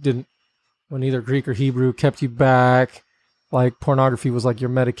when either Greek or Hebrew kept you back, like pornography was like your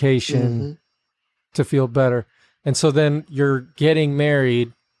medication to feel better. And so then you're getting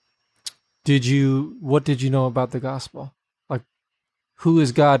married. What did you know about the gospel? Like, who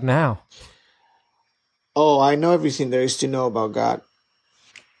is God now? Oh, I know everything there is to know about God.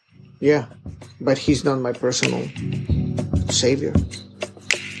 Yeah, but he's not my personal savior.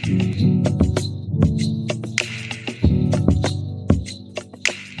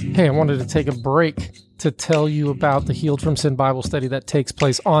 Hey, I wanted to take a break to tell you about the Healed from Sin Bible study that takes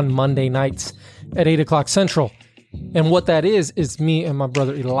place on Monday nights at 8 o'clock Central. And what that is me and my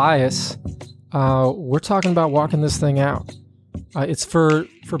brother Elias. We're talking about walking this thing out. It's for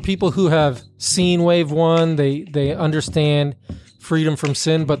people who have seen Wave 1. They understand freedom from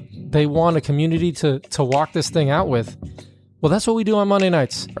sin, but they want a community to walk this thing out with. Well, that's what we do on Monday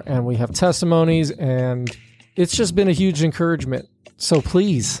nights. And we have testimonies, and it's just been a huge encouragement. So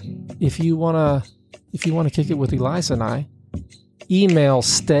please, if you want to kick it with Elias and I, email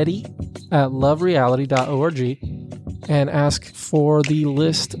steady@lovereality.org and ask for the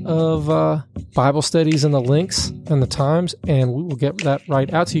list of Bible studies and the links and the times, and we will get that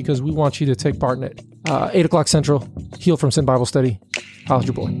right out to you because we want you to take part in it. 8 o'clock Central, Healed from Sin Bible study. How's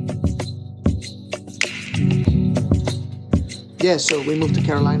your boy? Yeah, so we moved to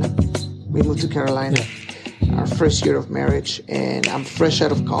Carolina. Yeah. Our first year of marriage, and I'm fresh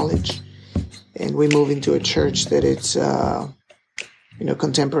out of college, and we move into a church that it's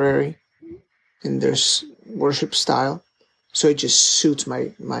contemporary in their worship style, so it just suits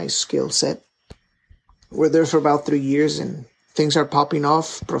my skill set. We're there for about 3 years, and things are popping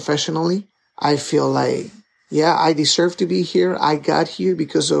off professionally. I feel like, yeah, I deserve to be here. I got here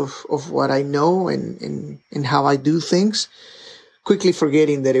because of what I know and how I do things, quickly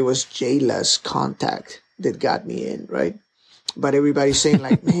forgetting that it was Jayla's contact that got me in, right? But everybody's saying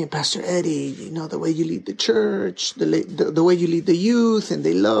like, man, Pastor Eddie, the way you lead the church, the way you lead the youth, and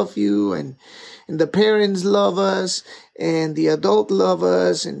they love you, and the parents love us, and the adult love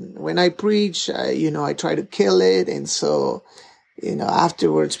us. And when I preach, I try to kill it. And so,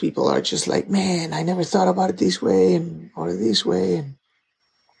 afterwards people are just like, man, I never thought about it this way or this way. And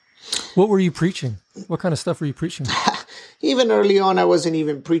what were you preaching? What kind of stuff were you preaching? Even early on, I wasn't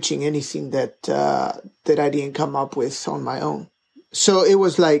even preaching anything that I didn't come up with on my own. So it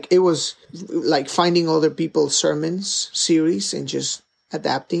was like finding other people's sermons series and just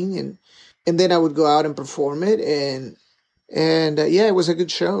adapting, and then I would go out and perform it, and yeah, it was a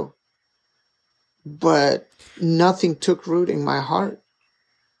good show, but nothing took root in my heart.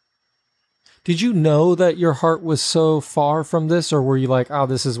 Did you know that your heart was so far from this, or were you like, oh,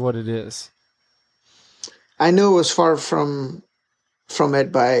 this is what it is? I knew it was far from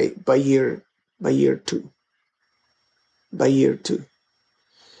it by year two. By year two.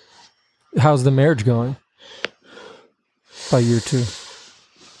 How's the marriage going? By year two.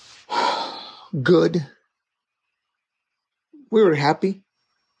 Good. We were happy,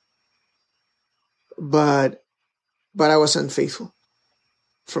 but I was unfaithful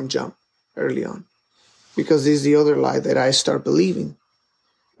from jump early on, because this is the other lie that I start believing.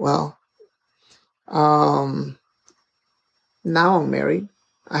 Well, now I'm married.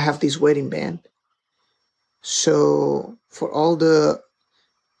 I have this wedding band. So for all the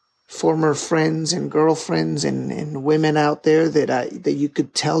former friends and girlfriends and women out there that you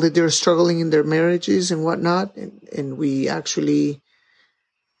could tell that they're struggling in their marriages and whatnot, and we actually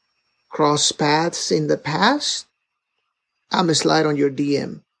cross paths in the past, I'm a slide on your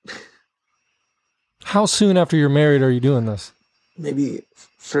DM. How soon after you're married are you doing this? Maybe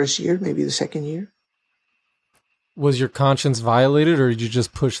first year, maybe the second year. Was your conscience violated, or did you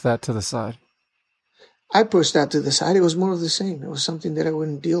just push that to the side? I pushed that to the side. It was more of the same. It was something that I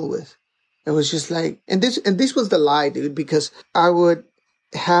wouldn't deal with. It was just like, and this was the lie, dude, because I would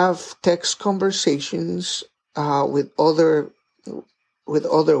have text conversations with other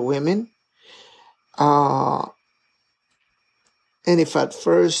women. And if at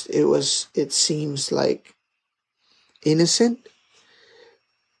first it seems like innocent.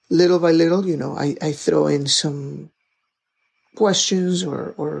 Little by little, I throw in some questions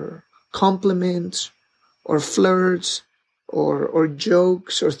or compliments or flirts or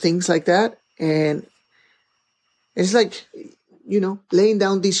jokes or things like that. And it's like, laying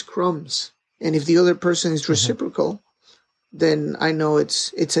down these crumbs. And if the other person is reciprocal, then I know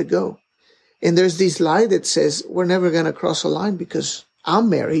it's a go. And there's this lie that says we're never going to cross a line because I'm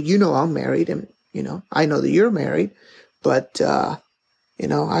married. I'm married, and I know that you're married, but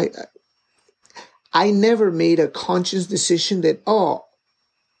I never made a conscious decision that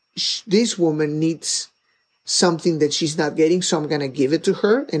this woman needs something that she's not getting, so I'm going to give it to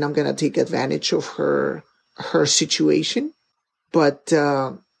her, and I'm going to take advantage of her situation. But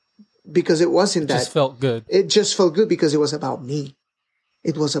because it wasn't that, it just felt good. It just felt good because it was about me.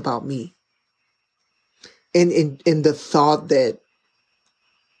 It was about me. And in the thought that,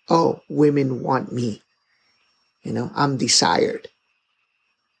 women want me. I'm desired.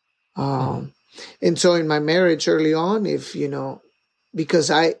 And so in my marriage early on,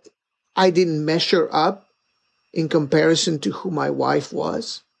 because I didn't measure up in comparison to who my wife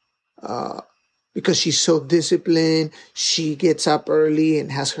was, because she's so disciplined, she gets up early and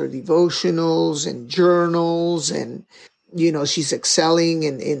has her devotionals and journals, and she's excelling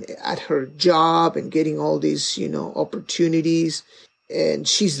at her job and getting all these, opportunities. And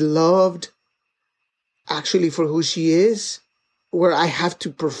she's loved actually for who she is, where I have to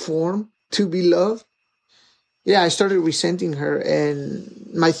perform to be loved. Yeah, I started resenting her. And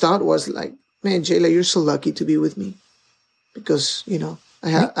my thought was like, man, Jayla, you're so lucky to be with me. Because,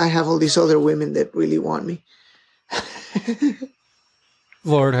 I have all these other women that really want me.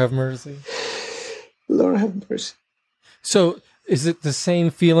 Lord have mercy. Lord have mercy. So is it the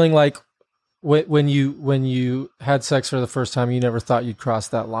same feeling like when you had sex for the first time, you never thought you'd cross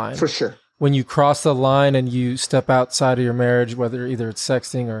that line? For sure. When you cross the line and you step outside of your marriage, whether either it's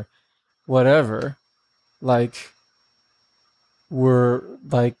sexting or whatever,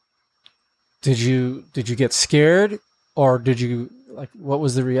 did you get scared, or did you what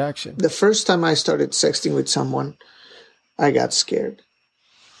was the reaction? The first time I started sexting with someone, I got scared.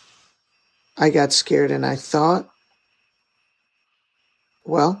 And I thought,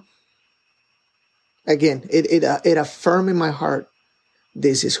 well, again, it affirmed in my heart,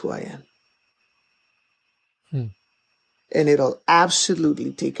 this is who I am. And it'll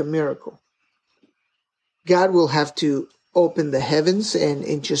absolutely take a miracle. God will have to open the heavens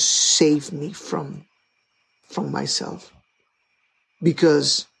and just save me from myself.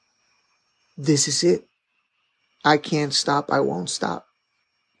 Because this is it. I can't stop. I won't stop.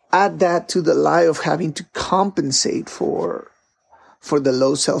 Add that to the lie of having to compensate for the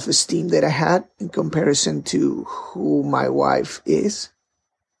low self-esteem that I had in comparison to who my wife is.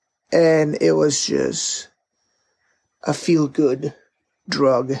 And it was just a feel-good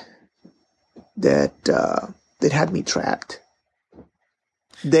drug that had me trapped.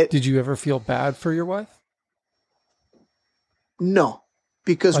 Did you ever feel bad for your wife? No,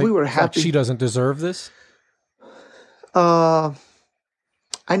 because we were happy. She doesn't deserve this? I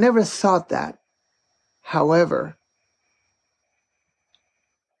never thought that. However,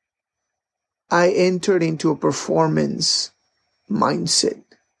 I entered into a performance mindset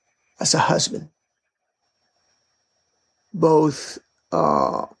as a husband, both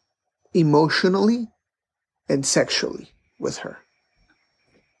emotionally and sexually with her.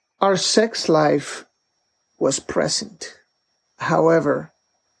 Our sex life was present. However,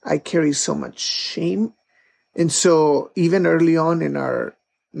 I carry so much shame. And so even early on in our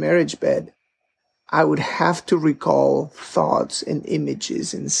marriage bed, I would have to recall thoughts and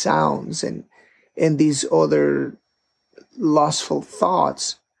images and sounds and these other lustful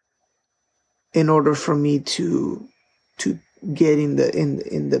thoughts in order for me to get in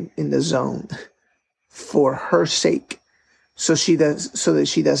the zone for her sake, so that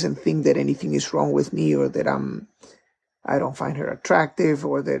she doesn't think that anything is wrong with me, or that I don't find her attractive,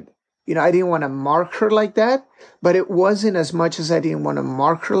 or that I didn't want to mark her like that. But it wasn't as much as I didn't want to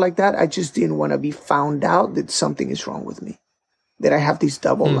mark her like that. I just didn't want to be found out that something is wrong with me, that I have this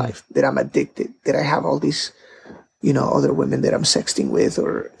double life, that I'm addicted, that I have all these other women that I'm sexting with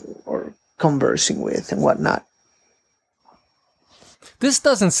or conversing with and whatnot. This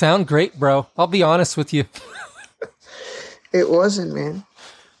doesn't sound great, bro. I'll be honest with you. It wasn't, man.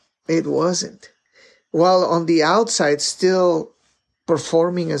 It wasn't. While on the outside, still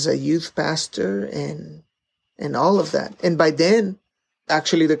performing as a youth pastor and all of that. And by then,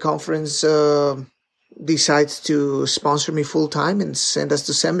 actually, the conference decides to sponsor me full time and send us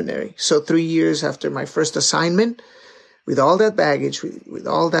to seminary. So 3 years after my first assignment, with all that baggage, with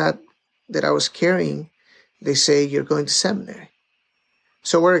all that I was carrying, they say you're going to seminary.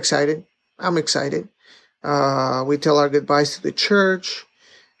 So we're excited. I'm excited. We tell our goodbyes to the church.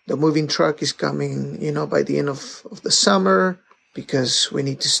 The moving truck is coming, by the end of the summer, because we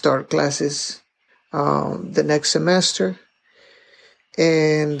need to start classes the next semester.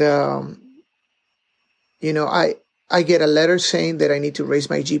 And, I get a letter saying that I need to raise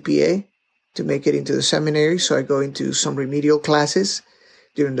my GPA to make it into the seminary. So I go into some remedial classes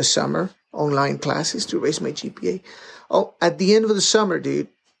during the summer, online classes to raise my GPA. Oh, at the end of the summer, dude,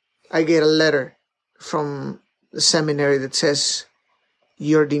 I get a letter from the seminary that says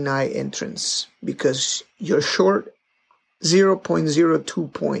you're denied entrance because you're short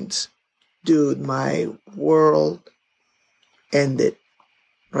 0.02 points. Dude, my world ended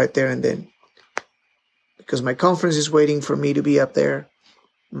right there and then. Because my conference is waiting for me to be up there.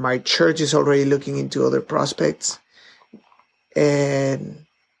 My church is already looking into other prospects. And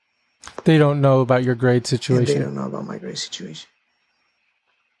they don't know about your grade situation. They don't know about my grade situation.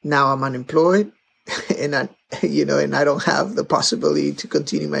 Now I'm unemployed and I don't have the possibility to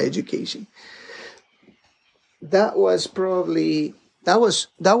continue my education. That was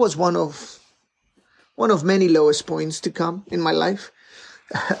one of many lowest points to come in my life.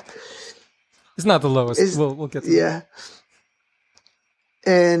 It's not the lowest. We'll get to that. Yeah.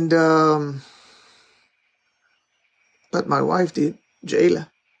 And but my wife, dude, Jayla,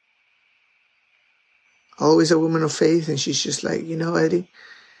 always a woman of faith, and she's just like, Eddie,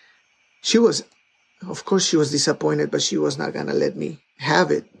 of course she was disappointed, but she was not gonna let me have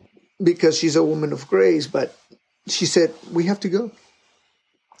it because she's a woman of grace. But she said, we have to go.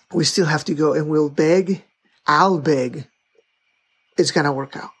 We still have to go, and I'll beg. It's gonna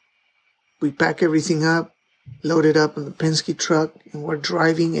work out. We pack everything up, load it up on the Penske truck, and we're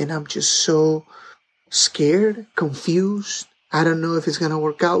driving, and I'm just so scared, confused. I don't know if it's going to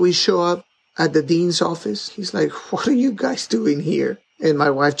work out. We show up at the dean's office. He's like, what are you guys doing here? And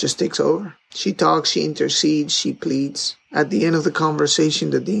my wife just takes over. She talks, she intercedes, she pleads. At the end of the conversation,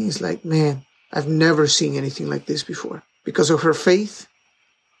 the dean is like, man, I've never seen anything like this before. Because of her faith,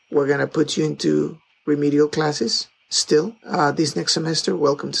 we're going to put you into remedial classes still this next semester.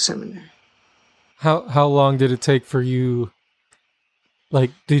 Welcome to seminary. How long did it take for you?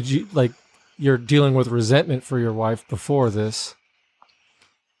 You're dealing with resentment for your wife before this,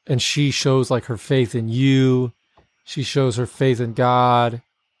 and she shows her faith in you. She shows her faith in God.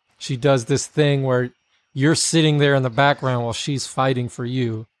 She does this thing where you're sitting there in the background while she's fighting for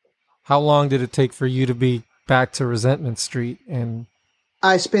you. How long did it take for you to be back to Resentment Street? And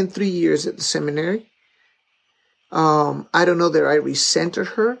I spent 3 years at the seminary. I don't know that I resented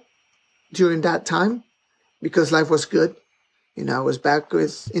her during that time because life was good. I was back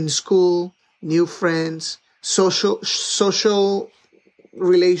in school, new friends, social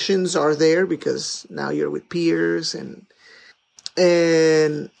relations are there because now you're with peers and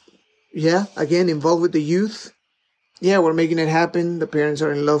yeah, again, involved with the youth. Yeah, we're making it happen. The parents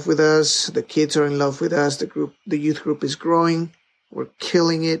are in love with us. The kids are in love with us. The youth group is growing. We're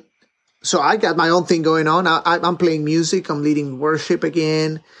killing it. So I got my own thing going on. I'm playing music. I'm leading worship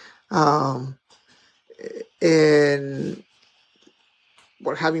again. And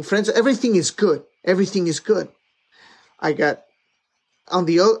we're having friends. Everything is good. Everything is good. I got on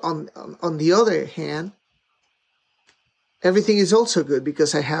the other hand, everything is also good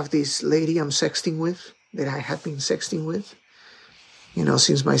because I have this lady I'm sexting with that I have been sexting with,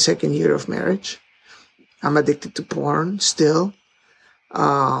 since my second year of marriage. I'm addicted to porn still.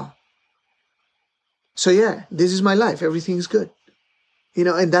 So yeah, this is my life. Everything is good.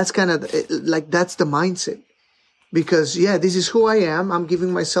 And that's kind of that's the mindset. Because, yeah, this is who I am. I'm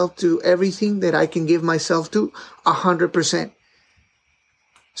giving myself to everything that I can give myself to 100%.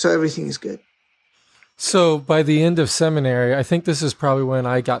 So everything is good. So by the end of seminary, I think this is probably when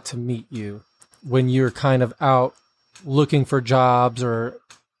I got to meet you, when you're kind of out looking for jobs, or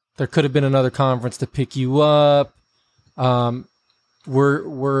there could have been another conference to pick you up. Were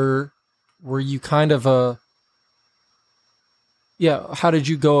you kind of how did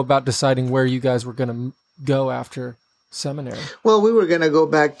you go about deciding where you guys were going to go after seminary? Well, we were going to go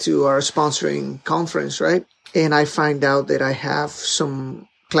back to our sponsoring conference, right? And I find out that I have some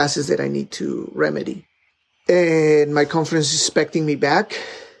classes that I need to remedy. And my conference is expecting me back.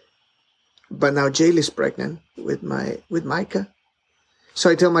 But now Jayla is pregnant with Micah. So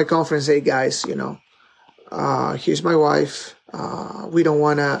I tell my conference, hey guys, here's my wife. We don't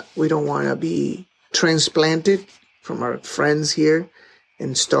wanna be transplanted from our friends here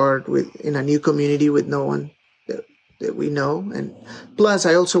and start in a new community with no one that we know. And plus,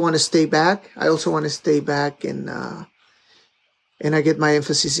 I also want to stay back. And I get my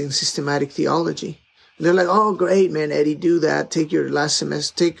emphasis in systematic theology, They're like, oh, great, man, Eddie, do that. Take your last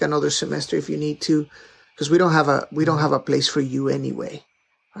semester, take another semester if you need to, because we don't have a place for you anyway,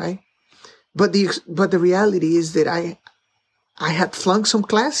 right? But the reality is that I had flunked some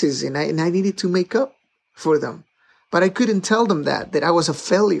classes and I needed to make up for them, but I couldn't tell them that I was a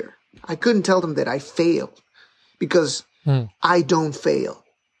failure. I couldn't tell them that I failed, because I don't fail.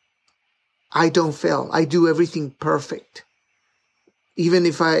 I don't fail. I do everything perfect. Even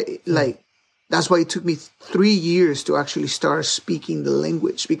if that's why it took me 3 years to actually start speaking the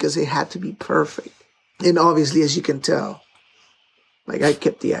language, because it had to be perfect. And obviously, as you can tell, like, I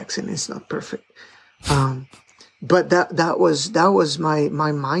kept the accent. It's not perfect. But that was my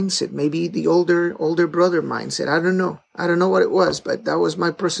mindset. Maybe the older brother mindset. I don't know. I don't know what it was, but that was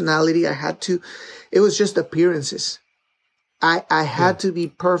my personality. It was just appearances. I had to be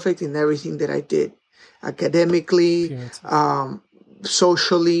perfect in everything that I did, academically,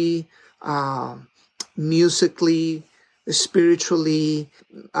 socially, musically, spiritually,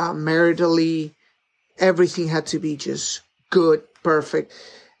 maritally. Everything had to be just good, perfect.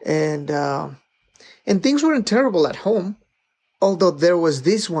 And things weren't terrible at home. Although there was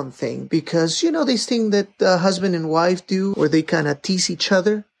this one thing, because, this thing that husband and wife do, where they kind of tease each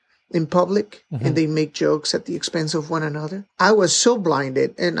other in public, and they make jokes at the expense of one another. I was so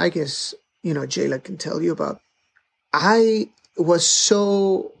blinded, and I guess, Jayla can tell you about, I was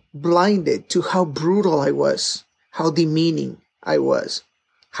so blinded to how brutal I was, how demeaning I was,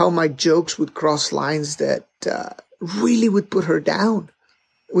 how my jokes would cross lines that really would put her down.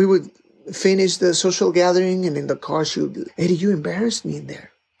 We would finish the social gathering, and in the car she would, Eddie, you embarrassed me in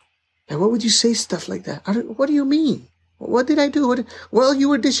there. And what would you say stuff like that? What do you mean? What did I do? Well, you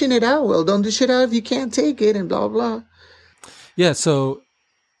were dishing it out. Well, don't dish it out if you can't take it, and blah, blah. Yeah, so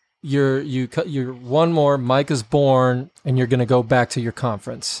you're one more, Mike is born, and you're going to go back to your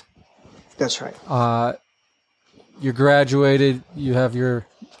conference. That's right. You're graduated. You have your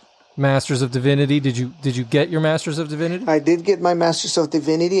Master's of Divinity. Did you get your Master's of Divinity? I did get my Master's of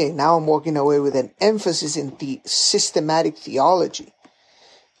Divinity, and now I'm walking away with an emphasis in systematic theology,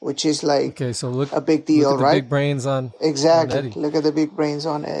 which is like a big deal, look at the right? Big brains on exactly. On Eddie. Look at the big brains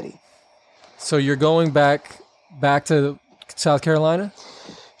on Eddie. So you're going back to South Carolina?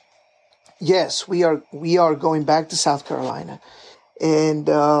 Yes, we are going back to South Carolina, and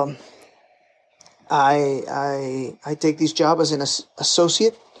I take this job as an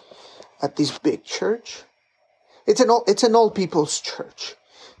associate at this big church. It's an old people's church.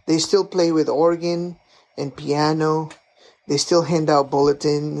 They still play with organ and piano. They still hand out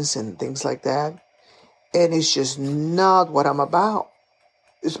bulletins and things like that. And it's just not what I'm about.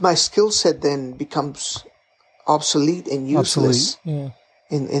 My skill set then becomes obsolete and useless in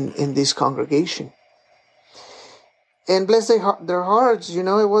this congregation. And bless their hearts, it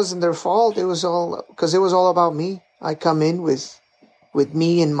wasn't their fault. It was all about me. I come in with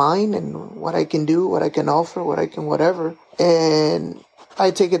me in mind and what I can do, what I can offer, whatever. And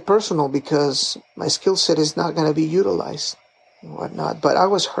I take it personal because my skill set is not going to be utilized and whatnot. But I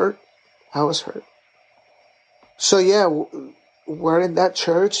was hurt. So yeah, we're in that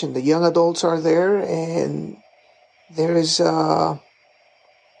church and the young adults are there, and there's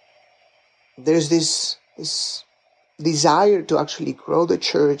this desire to actually grow the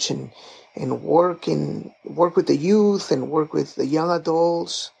church and work with the youth and work with the young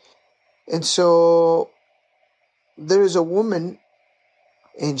adults. And so there is a woman,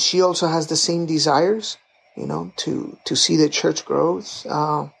 and she also has the same desires, to see the church growth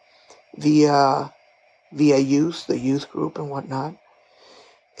via youth, the youth group and whatnot.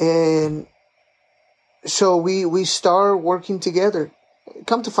 And so we start working together.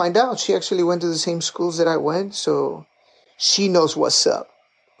 Come to find out, she actually went to the same schools that I went, so she knows what's up.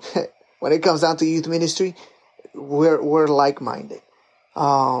 When it comes down to youth ministry, we're like-minded.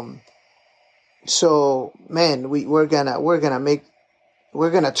 So man, we're gonna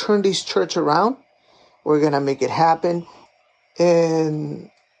turn this church around. We're gonna make it happen. And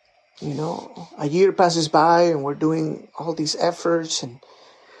a year passes by, and we're doing all these efforts, and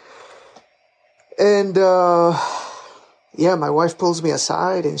my wife pulls me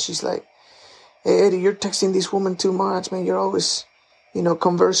aside, and she's like, "Hey, Eddie, you're texting this woman too much, man. You're always,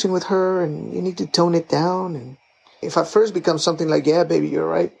 conversing with her, and you need to tone it down." And if at first becomes something like, "Yeah, baby, you're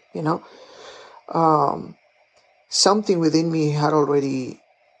right," something within me had already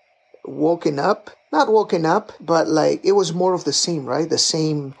not woken up, but like it was more of the same, right? The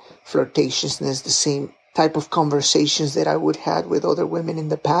same flirtatiousness, the same type of conversations that I would had with other women in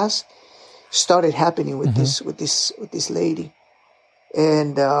the past started happening with this lady.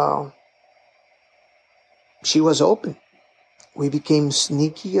 And she was open. We became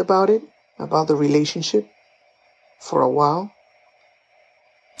sneaky about it. about the relationship for a while.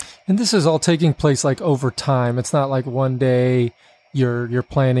 And this is all taking place like over time. It's not like one day you're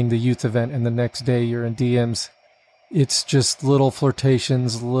planning the youth event and the next day you're in DMs. It's just little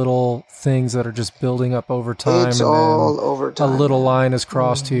flirtations, little things that are just building up over time. It's and all then over time. A little line is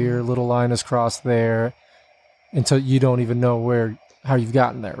crossed here, a little line is crossed there, until you don't even know how you've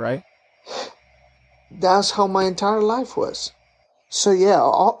gotten there, right? That's how my entire life was. So yeah,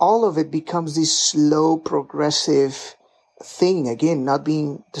 all of it becomes this slow, progressive thing. Again, not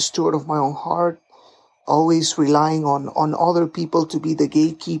being the steward of my own heart, always relying on other people to be the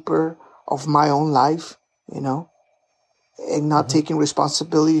gatekeeper of my own life, and not taking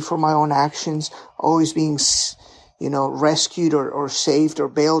responsibility for my own actions, always being, rescued or saved or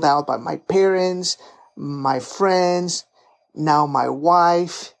bailed out by my parents, my friends, now my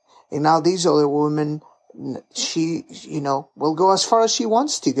wife, and now these other women. She, will go as far as she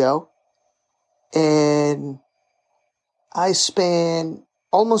wants to go. And I spent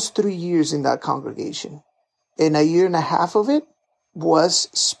almost 3 years in that congregation. And a year and a half of it was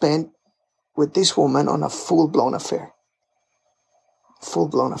spent with this woman on a full-blown affair.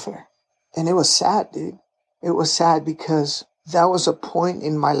 Full-blown affair. And it was sad, dude. It was sad because that was a point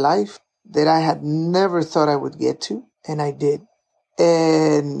in my life that I had never thought I would get to. And I did.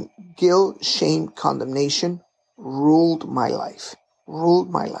 And guilt, shame, condemnation ruled my life.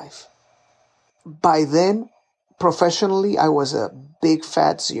 By then, professionally, I was a big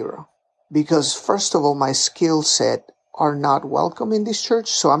fat zero. Because first of all, my skill set are not welcome in this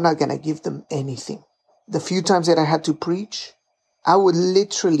church, so I'm not going to give them anything. The few times that I had to preach, I would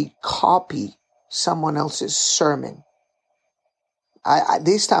literally copy someone else's sermon.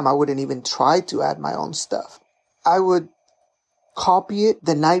 This time, I wouldn't even try to add my own stuff. I would copy it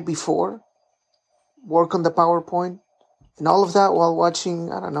the night before, work on the PowerPoint, and all of that while watching,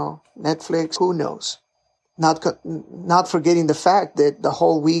 I don't know, Netflix, who knows. Not forgetting the fact that the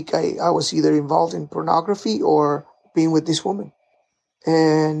whole week I was either involved in pornography or being with this woman.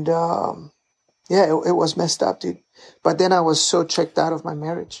 And it was messed up, dude. But then I was so checked out of my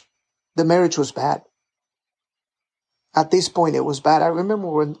marriage. The marriage was bad. At this point, it was bad. I remember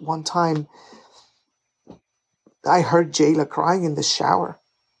one time I heard Jayla crying in the shower.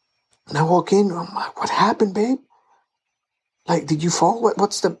 And I walk in, I'm like, what happened, babe? Like, did you fall?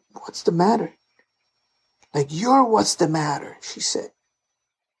 What's the matter? Like, what's the matter? She said.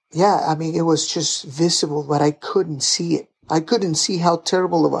 Yeah, I mean, it was just visible, but I couldn't see it. I couldn't see how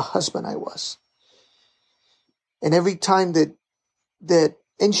terrible of a husband I was. And every time and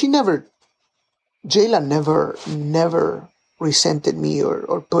Jayla never resented me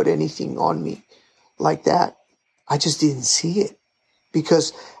or put anything on me like that. I just didn't see it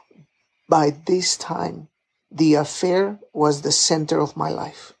because by this time, the affair was the center of my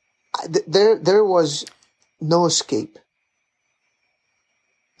life. There was no escape.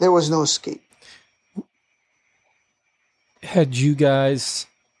 There was no escape. Had you guys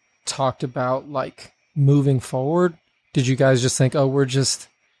talked about like moving forward? Did you guys just think, we're just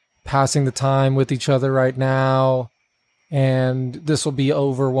passing the time with each other right now and this will be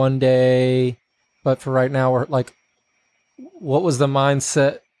over one day, but for right now we're like, what was the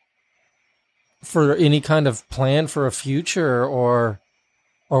mindset for any kind of plan for a future, or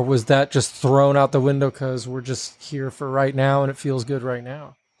was that just thrown out the window because we're just here for right now and it feels good right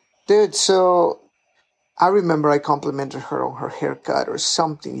now? Dude, so I remember I complimented her on her haircut or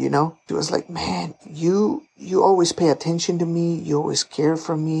something, She was like, man, you always pay attention to me. You always care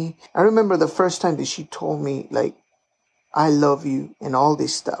for me. I remember the first time that she told me, like, I love you and all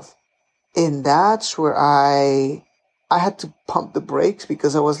this stuff. And that's where I had to pump the brakes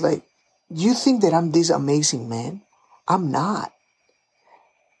because I was like, you think that I'm this amazing man? I'm not.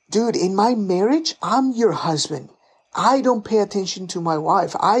 Dude, in my marriage, I'm your husband. I don't pay attention to my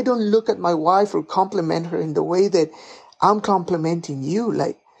wife. I don't look at my wife or compliment her in the way that I'm complimenting you.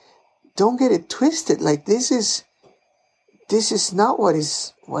 Like, don't get it twisted. Like, this is not what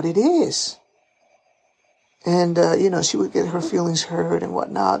it is. And, she would get her feelings hurt and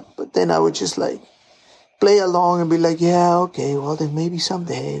whatnot. But then I would just like play along and be like, yeah, okay, well then maybe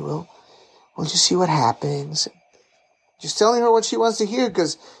someday we'll just see what happens. Just telling her what she wants to hear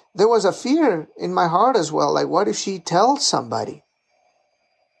because there was a fear in my heart as well. Like, what if she tells somebody?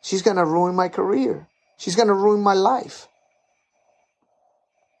 She's going to ruin my career. She's going to ruin my life.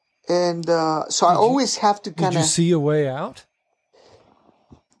 And so I always have to kind of... Did you see a way out?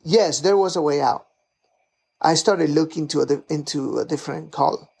 Yes, there was a way out. I started looking into a different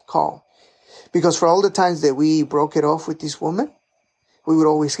call. Because for all the times that we broke it off with this woman, we would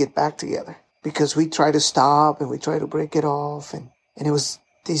always get back together. Because we try to stop and we try to break it off. And it was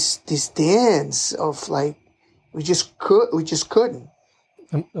this dance of like, we just couldn't.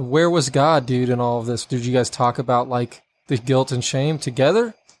 And where was God, dude, in all of this? Did you guys talk about like the guilt and shame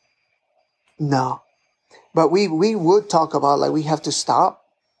together? No, but we would talk about like, we have to stop.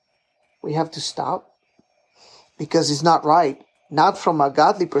 We have to stop because it's not right. Not from a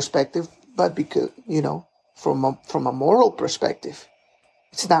godly perspective, but because, from a moral perspective,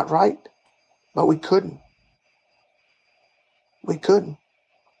 it's not right. But we couldn't. We couldn't.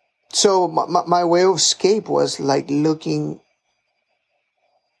 So my way of escape was like looking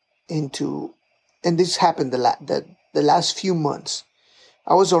into, and this happened the last few months.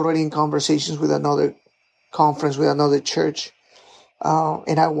 I was already in conversations with another conference, with another church,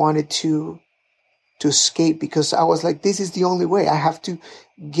 and I wanted to escape because I was like, this is the only way. I have to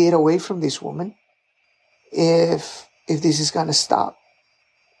get away from this woman if this is going to stop.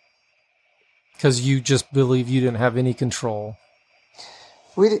 Because you just believe you didn't have any control.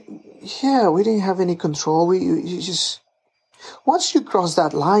 We didn't have any control. You just, once you cross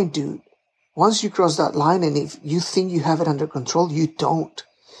that line, dude, once you cross that line, and if you think you have it under control, you don't,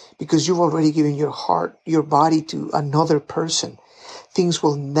 because you've already given your heart, your body to another person. Things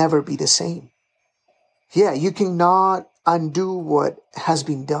will never be the same. Yeah, you cannot undo what has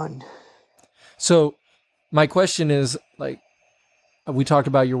been done. So my question is, like, we talked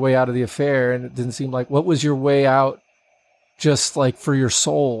about your way out of the affair, and it didn't seem like, what was your way out, just like for your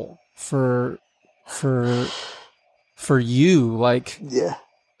soul, for you, like, yeah,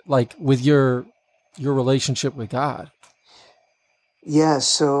 like with your relationship with God? Yeah,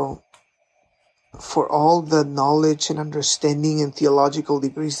 so for all the knowledge and understanding and theological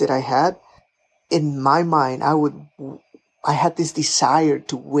degrees that I had, in my mind, I had this desire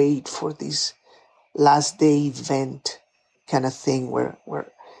to wait for this last day event kind of thing where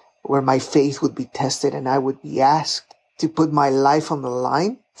my faith would be tested and I would be asked to put my life on the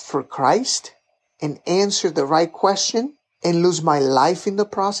line for Christ and answer the right question and lose my life in the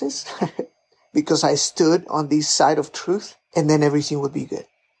process because I stood on this side of truth, and then everything would be good.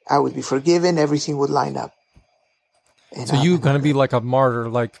 I would be forgiven. Everything would line up. And so you're going to be like a martyr,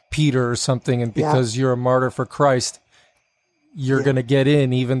 like Peter or something, and because you're a martyr for Christ, you're going to get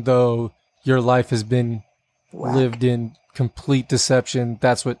in even though your life has been lived in complete deception.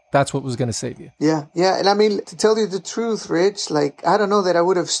 That's what was going to save you. Yeah. And I mean, to tell you the truth, Rich, like, I don't know that I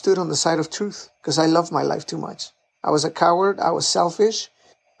would have stood on the side of truth because I love my life too much. I was a coward. I was selfish.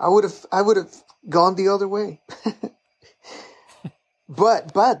 I would have gone the other way.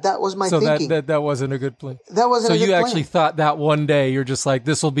 But that was my thinking. So that wasn't a good plan. That wasn't a good plan. So you actually thought that one day you're just like,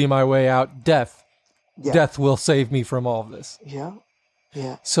 this will be my way out. Death. Yeah. Death will save me from all of this.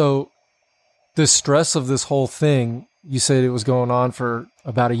 Yeah. So the stress of this whole thing, you said it was going on for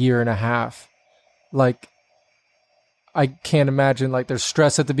about a year and a half. Like, I can't imagine, like, there's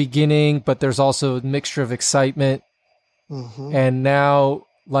stress at the beginning, but there's also a mixture of excitement. Mm-hmm. And now,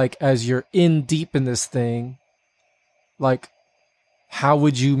 like, as you're in deep in this thing, like, how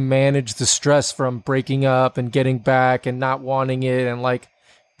would you manage the stress from breaking up and getting back and not wanting it and like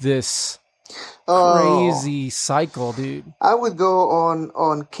this crazy cycle, dude? I would go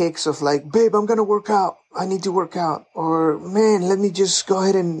on kicks of like, babe, I'm going to work out. I need to work out. Or, man, let me just go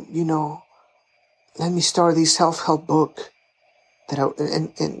ahead and, let me start this self-help book.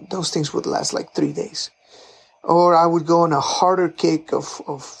 And those things would last like 3 days. Or I would go on a harder kick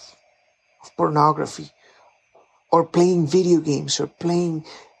of pornography. Or playing video games, or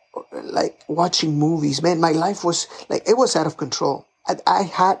like watching movies. Man, my life was like, it was out of control. I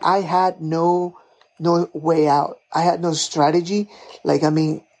had no way out. I had no strategy. Like, I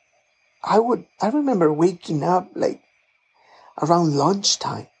mean, I remember waking up like around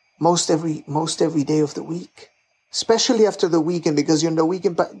lunchtime, most every day of the week, especially after the weekend, because the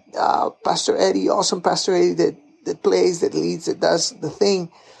weekend, Pastor Eddie, awesome Pastor Eddie that plays, that leads, that does the thing.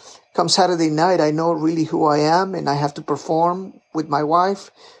 Come Saturday night, I know really who I am and I have to perform with my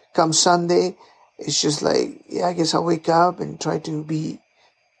wife. Come Sunday, it's just like, I guess I'll wake up and try to be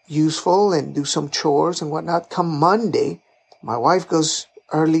useful and do some chores and whatnot. Come Monday, my wife goes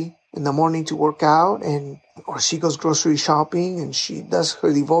early in the morning to work out or she goes grocery shopping and she does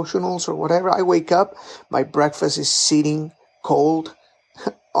her devotionals or whatever. I wake up, my breakfast is sitting cold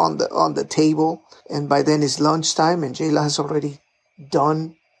on the table. And by then it's lunchtime and Jayla has already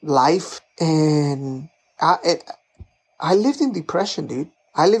done life, and I lived in depression, dude.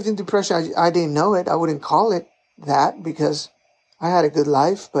 I lived in depression. I didn't know it. I wouldn't call it that because I had a good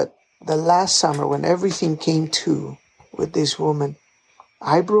life. But the last summer, when everything came to with this woman,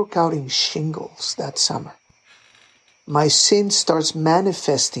 I broke out in shingles that summer. My sin starts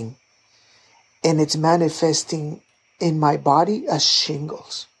manifesting, and it's manifesting in my body as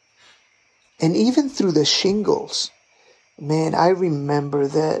shingles. And even through the shingles, man, I remember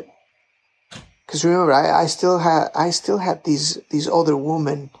that. Because remember, I still had these other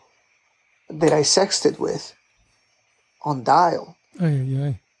women that I sexted with on dial.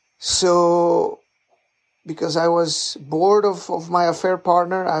 So, because I was bored of my affair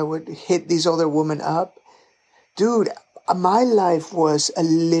partner, I would hit these other women up. Dude, my life was a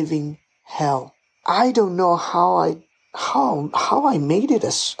living hell. I don't know how I made it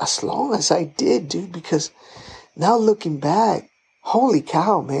as long as I did, dude, because now looking back, holy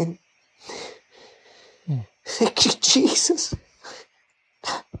cow, man. Thank you, Jesus.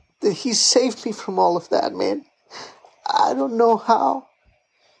 That He saved me from all of that, man. I don't know how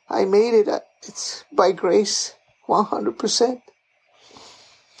I made it. It's by grace, 100%.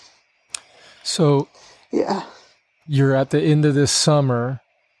 So, yeah, you're at the end of this summer,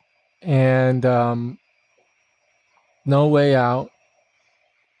 and no way out.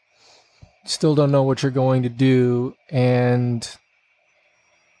 Still don't know what you're going to do, and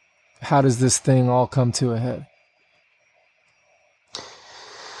how does this thing all come to a head?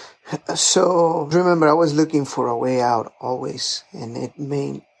 So remember, I was looking for a way out always, and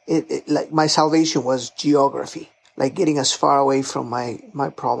it like my salvation was geography, like getting as far away from my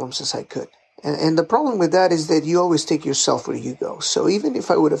problems as I could. And the problem with that is that you always take yourself where you go. So even if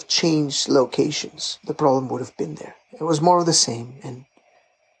I would have changed locations, the problem would have been there. It was more of the same. And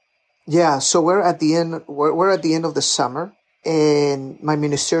yeah, so we're at the end of the summer, and my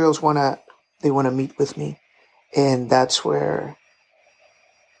ministerials wanna meet with me, and that's where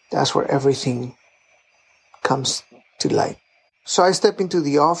everything comes to light. So I step into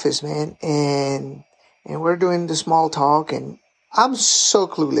the office, man, and we're doing the small talk, and I'm so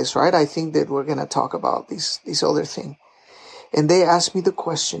clueless, right? I think that we're gonna talk about this other thing, and they asked me the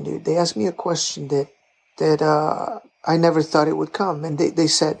question, dude. They asked me a question that I never thought it would come, and they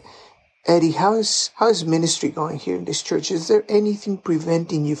said, Eddie, how is ministry going here in this church? Is there anything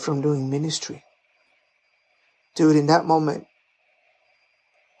preventing you from doing ministry? Dude, in that moment,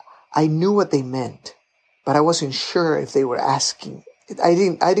 I knew what they meant, but I wasn't sure if they were asking. I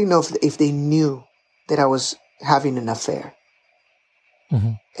didn't know if they knew that I was having an affair.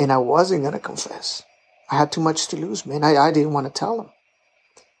 Mm-hmm. And I wasn't going to confess. I had too much to lose, man. I didn't want to tell them.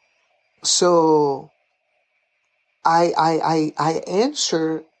 So I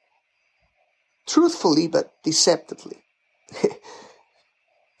answer truthfully, but deceptively.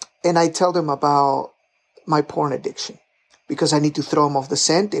 And I tell them about my porn addiction, because I need to throw them off the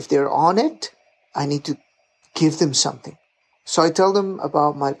scent. If they're on it, I need to give them something. So I tell them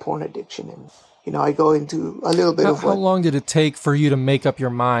about my porn addiction, and I go into a little bit of what. How long did it take for you to make up your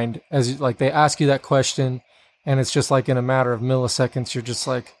mind? As like they ask you that question, and it's just like in a matter of milliseconds, you're just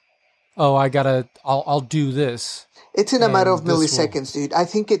like, "Oh, I'll do this." It's in a matter of milliseconds, dude. I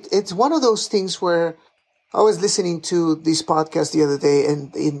think it's one of those things where I was listening to this podcast the other day,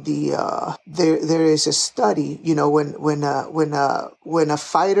 and in the there is a study. When a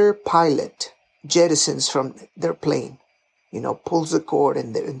fighter pilot jettisons from their plane, pulls the cord,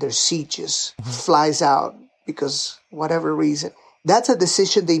 and their seat just flies out because whatever reason. That's a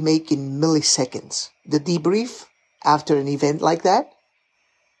decision they make in milliseconds. The debrief after an event like that,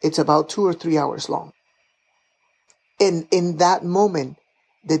 it's about 2 or 3 hours long. And in that moment,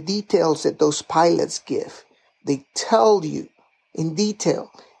 the details that those pilots give, they tell you in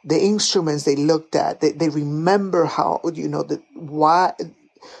detail the instruments they looked at. They remember how,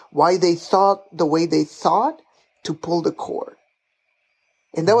 why they thought the way they thought to pull the cord.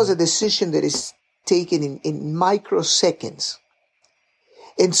 And that was a decision that is taken in microseconds.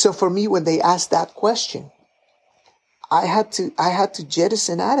 And so for me, when they asked that question, I had to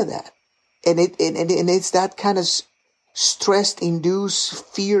jettison out of that. And it's that kind of stress-induced,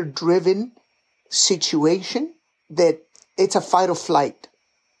 fear-driven situation that it's a fight or flight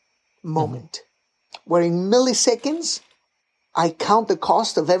moment. Where in milliseconds, I count the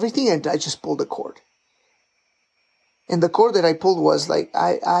cost of everything and I just pull the cord. And the cord that I pulled was like,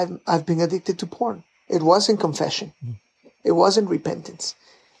 I've been addicted to porn. It wasn't confession. It wasn't repentance.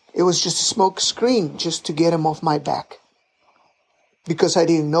 It was just a smoke screen just to get them off my back. Because I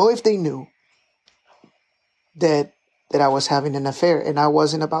didn't know if they knew that I was having an affair and I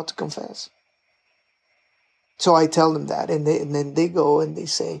wasn't about to confess. So I tell them that, and then they go and they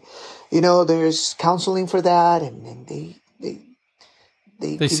say, there's counseling for that, and then they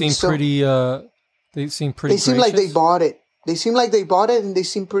seem pretty. They seem pretty. They seem gracious. like they bought it. They seem like they bought it, and they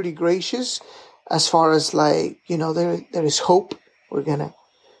seem pretty gracious, as far as like there is hope. We're gonna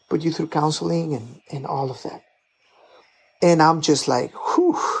put you through counseling and all of that. And I'm just like,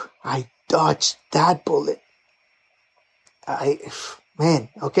 whew! I dodged that bullet.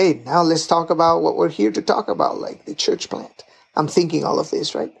 okay, now let's talk about what we're here to talk about, like the church plant. I'm thinking all of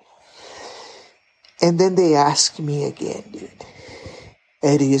this, right? And then they ask me again, dude,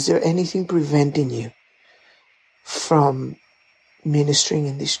 Eddie, is there anything preventing you from ministering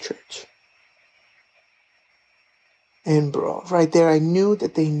in this church? And bro, right there, I knew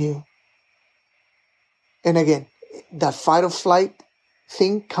that they knew. And again, that fight or flight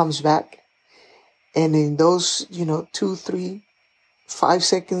thing comes back. And in those, 2, 3, 5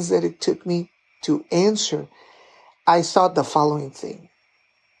 seconds that it took me to answer, I thought the following thing.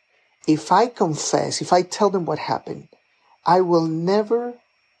 If I confess, if I tell them what happened, I'll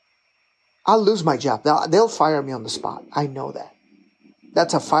lose my job. They'll fire me on the spot. I know that.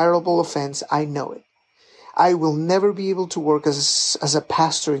 That's a fireable offense. I know it. I will never be able to work as a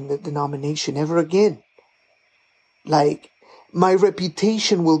pastor in the denomination ever again. Like, my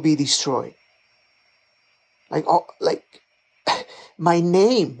reputation will be destroyed. My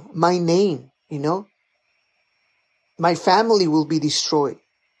name, my family will be destroyed.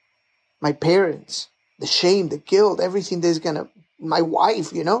 My parents, the shame, the guilt, everything my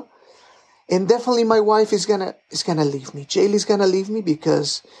wife, and definitely my wife is gonna leave me. Jaylee's gonna leave me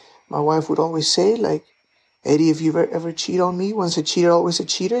because my wife would always say, like, Eddie, if you ever cheat on me, once a cheater, always a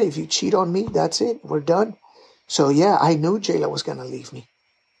cheater. If you cheat on me, that's it. We're done. So yeah, I knew Jayla was gonna leave me.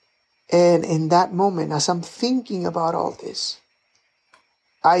 And in that moment, as I'm thinking about all this,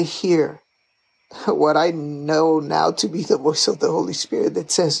 I hear what I know now to be the voice of the Holy Spirit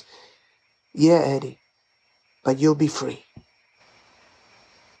that says, yeah, Eddie, but you'll be free.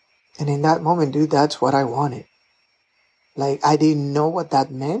 And in that moment, dude, that's what I wanted. Like, I didn't know what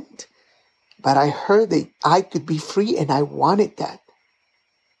that meant, but I heard that I could be free and I wanted that.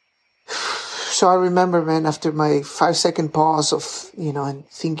 So I remember, man, after my 5-second pause of, and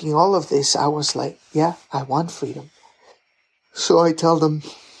thinking all of this, I was like, yeah, I want freedom. So I tell them,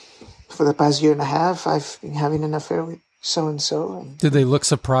 for the past year and a half, I've been having an affair with so-and-so. Did they look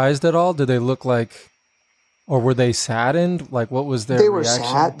surprised at all? Did they look like, or were they saddened? Like, what was their reaction?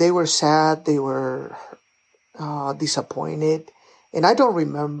 They were sad. They were disappointed. And I don't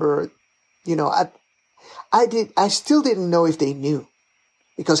remember, I still didn't know if they knew.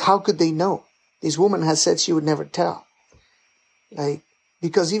 Because how could they know? This woman has said she would never tell. Like,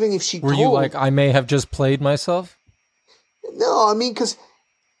 because even if she Were you like, I may have just played myself? No, I mean, because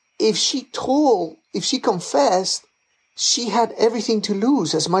if she confessed, she had everything to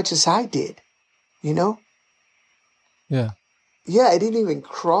lose as much as I did, Yeah. Yeah, it didn't even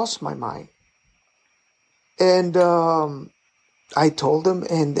cross my mind. And I told them,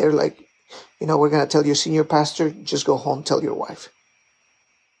 and they're like, we're going to tell your senior pastor, just go home, tell your wife.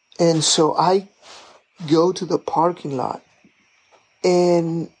 And so I go to the parking lot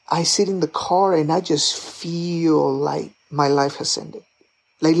and I sit in the car and I just feel like my life has ended.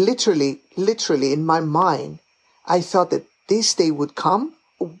 Like literally in my mind, I thought that this day would come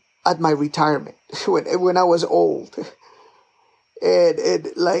at my retirement when I was old. And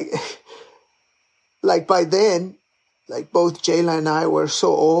like by then, like both Jayla and I were so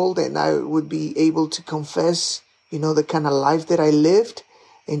old and I would be able to confess, the kind of life that I lived.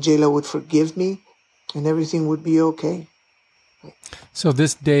 And Jayla would forgive me, and everything would be okay. So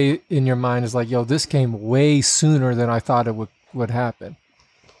this day in your mind is like, yo, this came way sooner than I thought it would happen.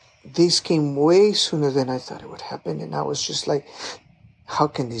 This came way sooner than I thought it would happen. And I was just like, how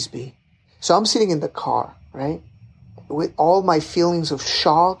can this be? So I'm sitting in the car, right? With all my feelings of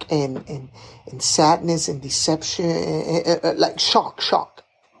shock and sadness and deception, like shock.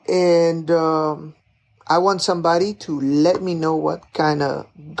 And I want somebody to let me know what kind of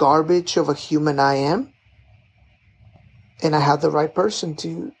garbage of a human I am. And I have the right person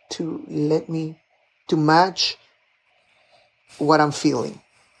to let me, to match what I'm feeling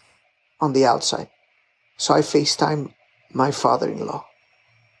on the outside. So I FaceTime my father-in-law.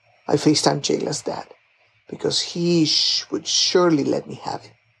 I FaceTime Jayla's dad because he would surely let me have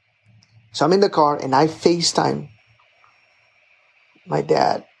it. So I'm in the car and I FaceTime my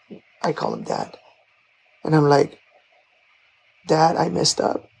dad. I call him Dad. And I'm like, Dad, I messed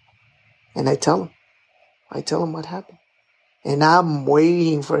up. And I tell him what happened. And I'm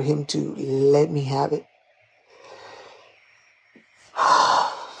waiting for him to let me have it.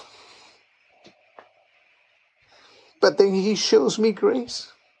 But then he shows me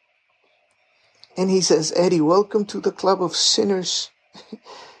grace. And he says, Eddie, welcome to the club of sinners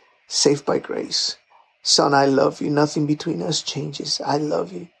saved by grace. Son, I love you. Nothing between us changes. I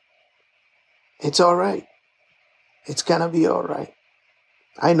love you. It's all right. It's gonna be all right.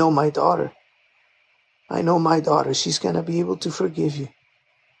 I know my daughter. She's gonna be able to forgive you.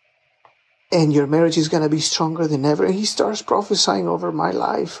 and your marriage is going to be stronger than ever. And he starts prophesying over my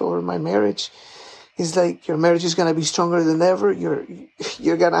life, over my marriage. He's like, your marriage is going to be stronger than ever.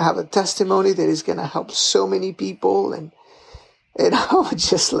 You're going to have a testimony that is going to help so many people. And I was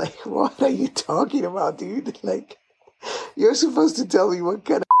just like, what are you talking about, dude? Like, you're supposed to tell me what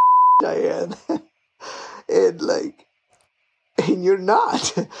kind of I am. And you're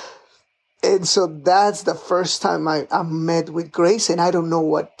not. And so that's the first time I met with grace, and I don't know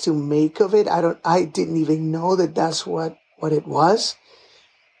what to make of it. I didn't even know that that's what it was.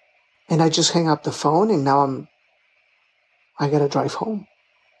 And I just hang up the phone, and now I gotta drive home.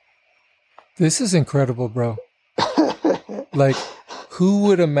 This is incredible, bro. Like, who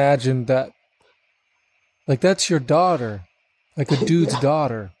would imagine that? Like, that's your daughter, like a dude's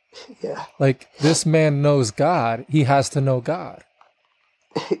daughter. Yeah. Like, this man knows God. He has to know God.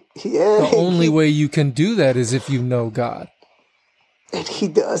 Yeah. The only way you can do that is if you know God. And he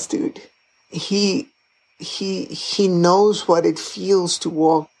does, dude. He knows what it feels to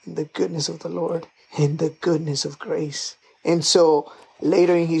walk in the goodness of the Lord and the goodness of grace. And so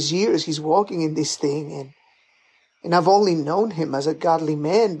later in his years, he's walking in this thing. And I've only known him as a godly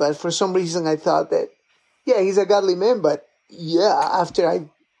man, but for some reason I thought that, yeah, he's a godly man, but yeah, after I've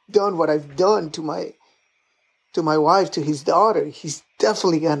done what I've done to my wife, to his daughter, he's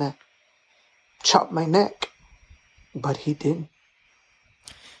definitely gonna chop my neck. But he didn't.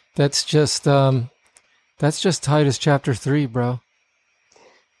 That's just Titus chapter 3, bro.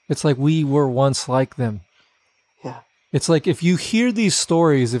 It's like we were once like them. Yeah. It's like if you hear these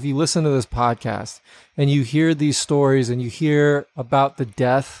stories, if you listen to this podcast and you hear these stories and you hear about the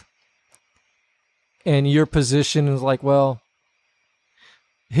death, and your position is like, well,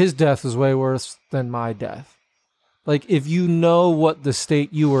 his death is way worse than my death. Like, if you know what the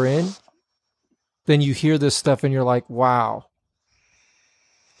state you were in, then you hear this stuff and you're like, wow,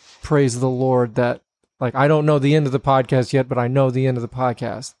 praise the Lord that, like, I don't know the end of the podcast yet, but I know the end of the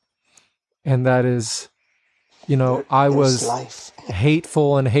podcast. And that is, you know, I was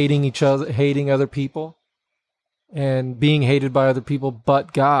hateful and hating each other, hating other people and being hated by other people,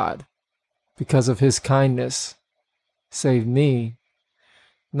 but God, because of his kindness, saved me.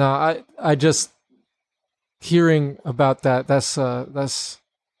 Now, I just, hearing about that's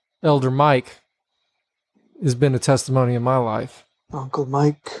Elder Mike has been a testimony in my life. Uncle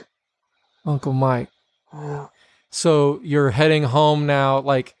Mike. Yeah. So you're heading home now,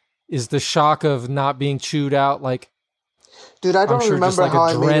 like, is the shock of not being chewed out, like, dude, I don't I'm sure remember just like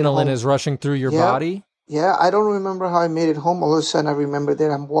how adrenaline is rushing through your body? Yeah, I don't remember how I made it home. All of a sudden I remember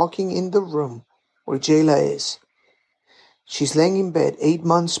that I'm walking in the room where Jayla is. She's laying in bed, 8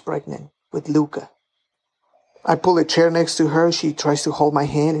 months pregnant with Luca. I pull a chair next to her. She tries to hold my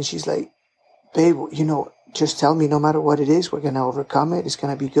hand, and she's like, babe, you know, just tell me no matter what it is, we're going to overcome it. It's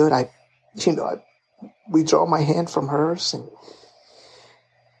going to be good. We draw my hand from hers, and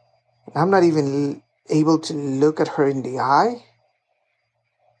I'm not even able to look at her in the eye.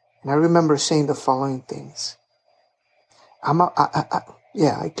 And I remember saying the following things.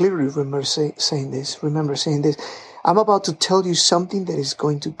 I clearly remember saying this. I'm about to tell you something that is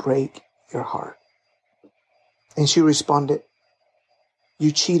going to break your heart. And she responded,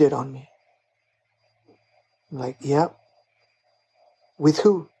 you cheated on me. I'm like, yep. With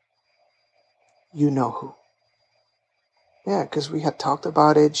who? You know who. Yeah, because we had talked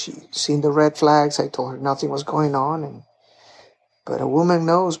about it. She'd seen the red flags. I told her nothing was going on. But a woman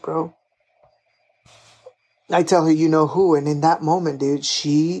knows, bro. I tell her, you know who. And in that moment, dude,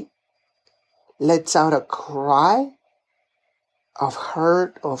 she lets out a cry of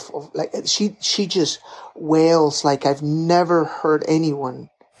hurt, of like, she just wails like I've never heard anyone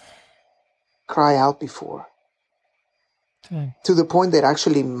cry out before. Okay. To the point that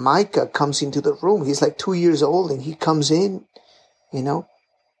actually Micah comes into the room. He's like 2 years old, and he comes in, you know,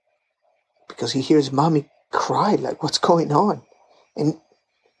 because he hears mommy cry, like, what's going on? And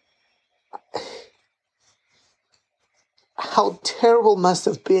how terrible must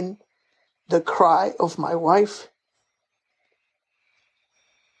have been the cry of my wife.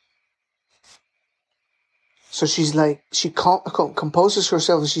 So she's like, she composes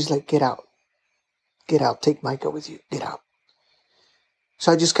herself, and she's like, get out, take Micah with you, get out.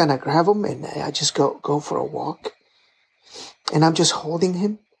 So I just kind of grab him, and I just go for a walk, and I'm just holding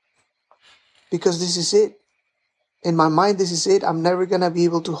him, because this is it. In my mind, this is it. I'm never going to be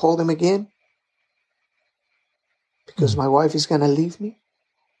able to hold him again, because my wife is going to leave me.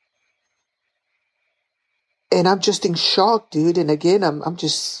 And I'm just in shock, dude. And again, I'm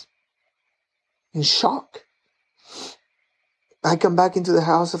just in shock. I come back into the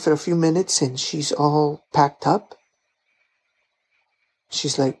house after a few minutes, and she's all packed up.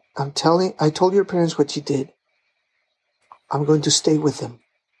 She's like, I told your parents what you did. I'm going to stay with them.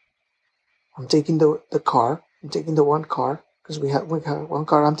 I'm taking the car. I'm taking the one car because we have one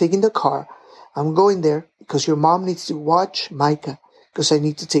car. I'm taking the car. I'm going there because your mom needs to watch Micah because I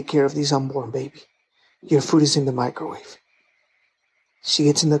need to take care of this unborn baby. Your food is in the microwave. She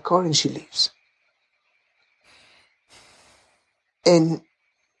gets in the car and she leaves. And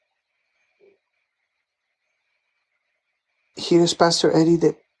here's Pastor Eddie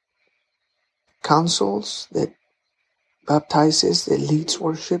that counsels, that baptizes, that leads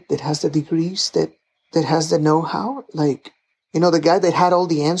worship, that has the degrees, that has the know-how. Like, the guy that had all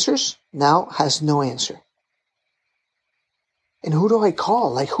the answers now has no answer. And who do I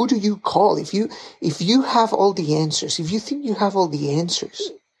call? Like, who do you call? If you have all the answers, if you think you have all the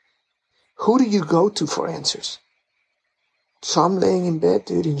answers, who do you go to for answers? So I'm laying in bed,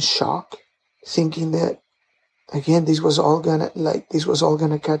 dude, in shock, thinking that, again, this was all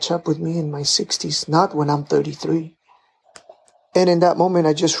gonna catch up with me in my 60s, not when I'm 33. And in that moment,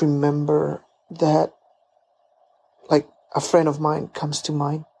 I just remember that, like, a friend of mine comes to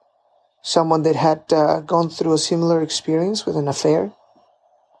mind. Someone that had gone through a similar experience with an affair.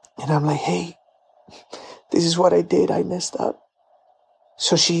 And I'm like, hey, this is what I did. I messed up.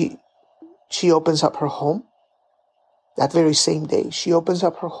 So she opens up her home. That very same day, she opens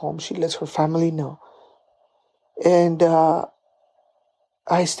up her home. She lets her family know. And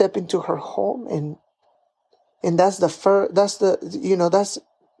I step into her home, and that's that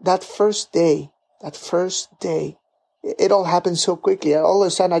first day. That first day, it all happened so quickly. All of a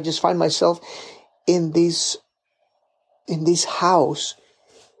sudden, I just find myself in this house,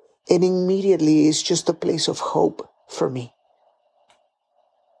 and immediately it's just a place of hope for me.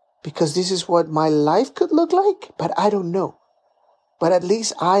 Because this is what my life could look like, but I don't know. But at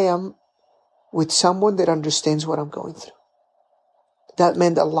least I am with someone that understands what I'm going through. That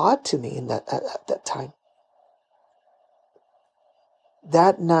meant a lot to me at that time.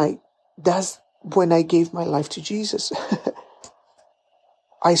 That night, that's when I gave my life to Jesus.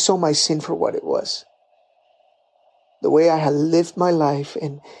 I saw my sin for what it was. The way I had lived my life,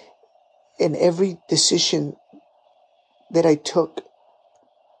 and every decision that I took,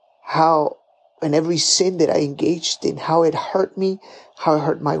 and every sin that I engaged in, how it hurt me, how it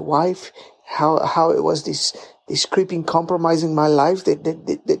hurt my wife, how it was this creeping compromise in my life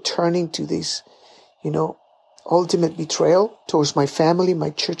that turned into this, ultimate betrayal towards my family, my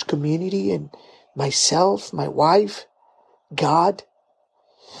church community, and myself, my wife, God.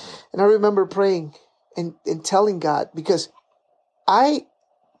 And I remember praying and telling God, because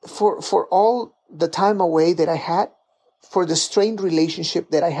for all the time away that I had, for the strained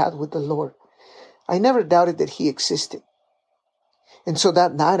relationship that I had with the Lord, I never doubted that He existed. And so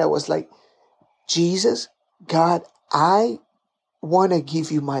that night I was like, Jesus, God, I want to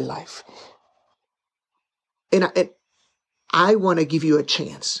give you my life. And I want to give you a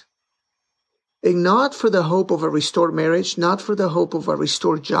chance. And not for the hope of a restored marriage, not for the hope of a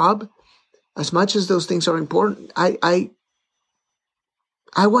restored job. As much as those things are important, I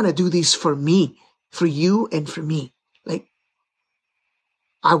want to do this for me, for you and for me. Like,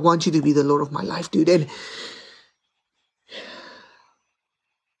 I want you to be the Lord of my life, dude. And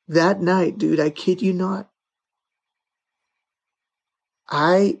that night, dude, I kid you not,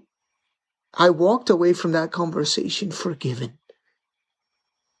 I walked away from that conversation forgiven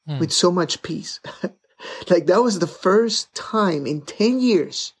with so much peace. Like, that was the first time in 10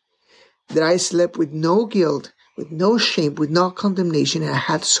 years that I slept with no guilt, with no shame, with no condemnation, and I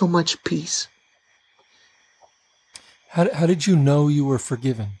had so much peace. How did you know you were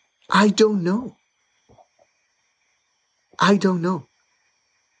forgiven? I don't know.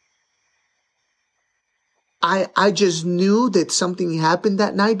 I just knew that something happened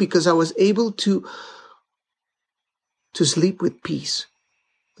that night because I was able to sleep with peace.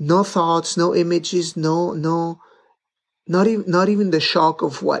 No thoughts, no images, not even the shock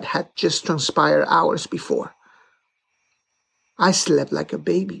of what had just transpired hours before. I slept like a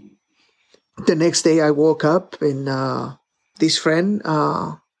baby. The next day I woke up, and this friend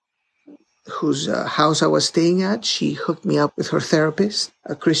whose house I was staying at, she hooked me up with her therapist,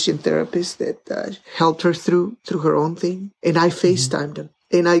 a Christian therapist that helped her through her own thing. And I FaceTimed him.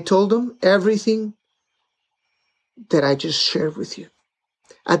 And I told him everything that I just shared with you.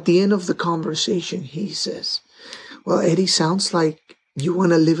 At the end of the conversation, he says, well, Eddie, sounds like you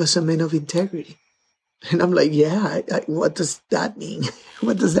want to live as a man of integrity. And I'm like, yeah, what does that mean?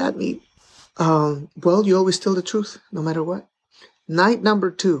 What does that mean? Well, you always tell the truth, no matter what. Night number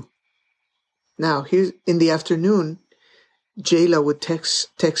 2. Now, here's in the afternoon, Jayla would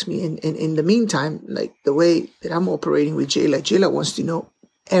text me. And in the meantime, like the way that I'm operating with Jayla wants to know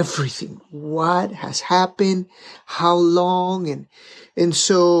everything. What has happened? How long? And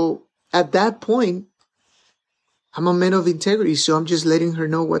so at that point, I'm a man of integrity. So I'm just letting her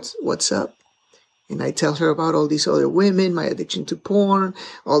know what's up. And I tell her about all these other women, my addiction to porn,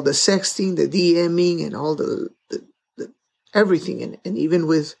 all the sexting, the DMing, and all the everything. And even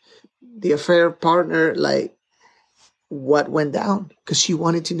with the affair partner, like what went down, because she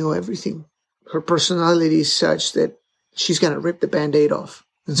wanted to know everything. Her personality is such that she's going to rip the Band-Aid off.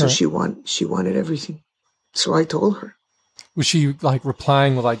 And so she wanted everything. So I told her. Was she like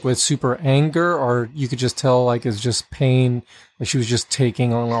replying with super anger, or you could just tell like it's just pain, like she was just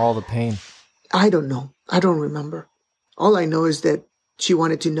taking on all the pain? I don't know. I don't remember. All I know is that she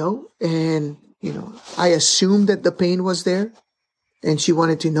wanted to know. And, I assumed that the pain was there and she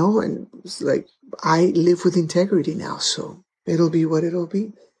wanted to know. And it's like, I live with integrity now. So it'll be what it'll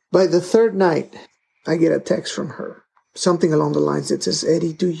be. By the third night, I get a text from her. Something along the lines that says,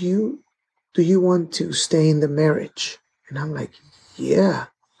 Eddie, do you want to stay in the marriage? And I'm like, yeah,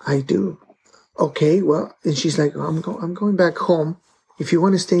 I do. Okay, well, and she's like, I'm going back home. If you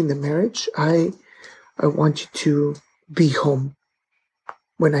want to stay in the marriage, I want you to be home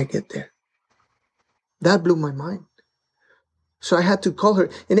when I get there. That blew my mind. So I had to call her.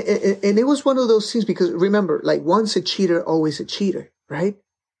 And it was one of those things because remember, like once a cheater, always a cheater, right?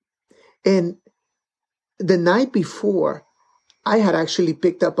 And the night before, I had actually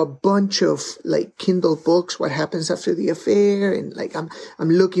picked up a bunch of like Kindle books, What Happens After the Affair. And like, I'm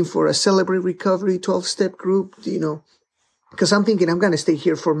looking for a Celebrate Recovery 12-step group, because I'm thinking I'm going to stay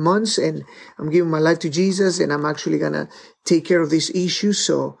here for months and I'm giving my life to Jesus and I'm actually going to take care of these issues.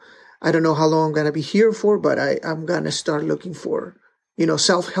 So I don't know how long I'm going to be here for, but I'm going to start looking for,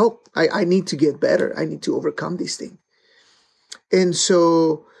 self-help. I need to get better. I need to overcome these things. And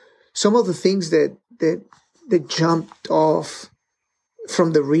so some of the things that jumped off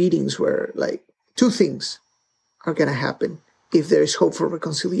from the readings were like two things are going to happen if there is hope for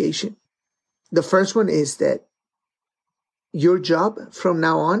reconciliation. The first one is that your job from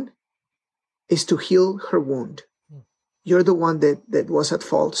now on is to heal her wound. You're the one that was at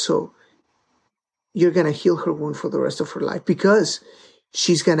fault. So you're going to heal her wound for the rest of her life because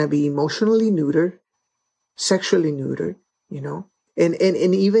she's going to be emotionally neutered, sexually neutered,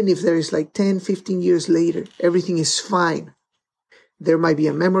 And even if there is like 10, 15 years later, everything is fine. There might be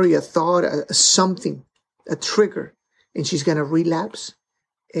a memory, a thought, something, a trigger, and she's going to relapse.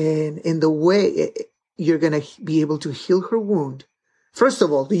 And in the way you're going to be able to heal her wound. First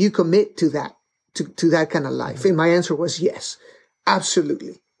of all, do you commit to that, to that kind of life? And my answer was yes,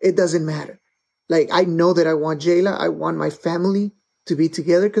 absolutely. It doesn't matter. Like, I know that I want Jayla. I want my family to be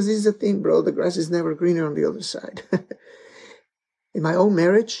together because this is the thing, bro. The grass is never greener on the other side. In my own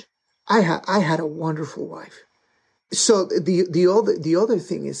marriage, I had a wonderful wife. So the other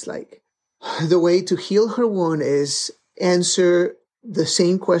thing is like, the way to heal her wound is answer the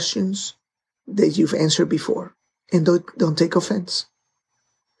same questions that you've answered before, and don't take offense.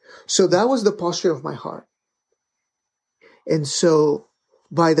 So that was the posture of my heart. And so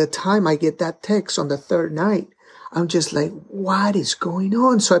by the time I get that text on the third night, I'm just like, what is going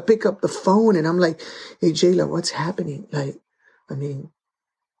on? So I pick up the phone and I'm like, hey, Jayla, what's happening? Like, I mean,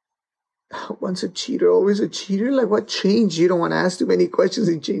 once a cheater, always a cheater. Like, what changed? You don't want to ask too many questions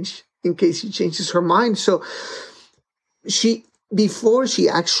in case she changes her mind. So before she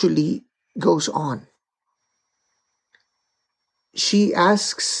actually goes on, she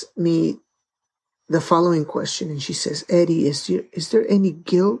asks me the following question, and she says, Eddie, is there any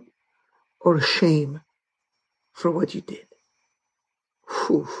guilt or shame for what you did?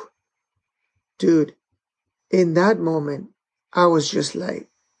 Whew. Dude, in that moment, I was just like,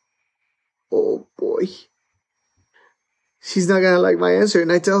 oh boy, she's not going to like my answer.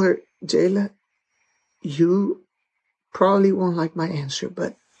 And I tell her, Jayla, you probably won't like my answer,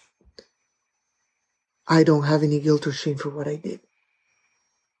 but I don't have any guilt or shame for what I did.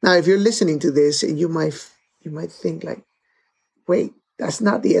 Now, if you're listening to this, and you might think like, wait, that's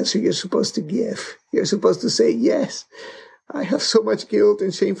not the answer you're supposed to give. You're supposed to say, yes, I have so much guilt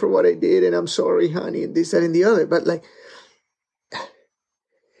and shame for what I did, and I'm sorry, honey, and this, that, and the other. But like,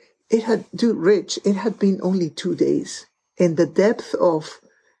 it had been only 2 days. And the depth of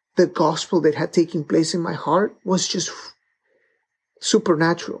the gospel that had taken place in my heart was just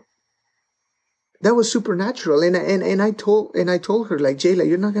supernatural. That was supernatural. And I told her, like, Jayla,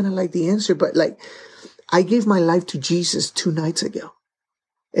 you're not going to like the answer, but like, I gave my life to Jesus 2 nights ago.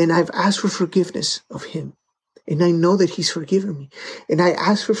 And I've asked for forgiveness of him. And I know that he's forgiven me. And I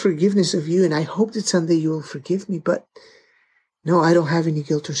ask for forgiveness of you. And I hope that someday you will forgive me. But no, I don't have any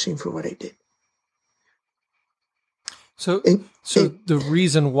guilt or shame for what I did. So the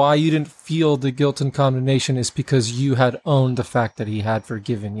reason why you didn't feel the guilt and condemnation is because you had owned the fact that he had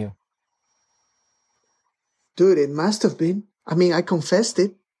forgiven you. Dude, it must have been. I mean, I confessed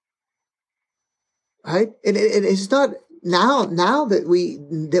it. Right? And it's not now that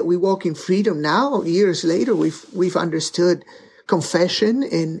we walk in freedom. Now, years later, we've understood confession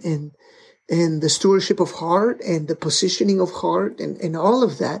and the stewardship of heart and the positioning of heart and all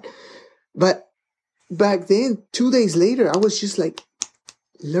of that. But back then, 2 days later, I was just like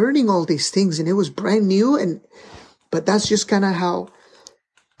learning all these things, and it was brand new. But that's just kind of how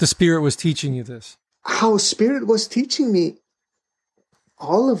the Spirit was teaching you this. How Spirit was teaching me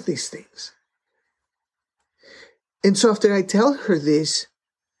all of these things. And so after I tell her this,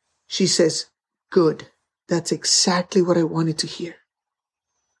 she says, good. That's exactly what I wanted to hear.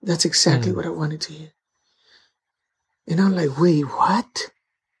 That's exactly what I wanted to hear. And I'm like, wait, what?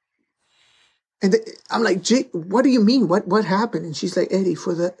 And I'm like, Jake, what do you mean? What happened? And she's like, Eddie,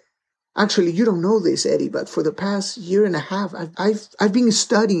 actually, you don't know this, Eddie, but for the past year and a half, I've been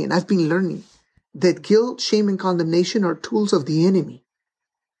studying, I've been learning that guilt, shame, and condemnation are tools of the enemy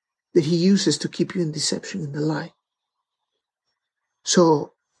that he uses to keep you in deception and the lie.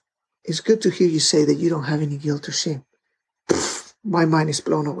 So it's good to hear you say that you don't have any guilt or shame. My mind is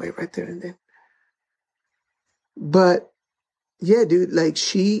blown away right there and then. But yeah, dude, like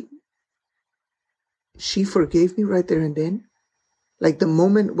she forgave me right there and then. Like the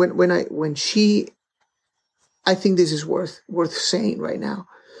moment I think this is worth saying right now.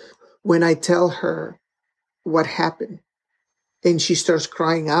 When I tell her what happened and she starts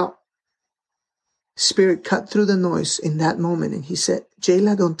crying out, Spirit cut through the noise in that moment and he said,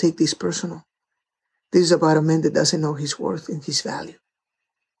 Jayla, don't take this personal. This is about a man that doesn't know his worth and his value.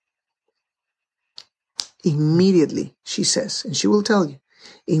 Immediately, she says, and she will tell you,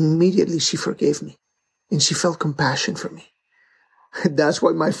 immediately she forgave me and she felt compassion for me. That's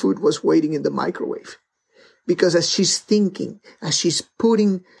why my food was waiting in the microwave. Because as she's thinking, as she's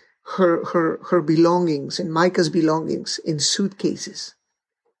putting her belongings and Micah's belongings in suitcases,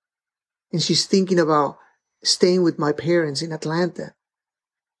 and she's thinking about staying with my parents in Atlanta,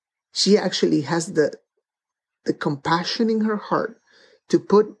 she actually has the compassion in her heart to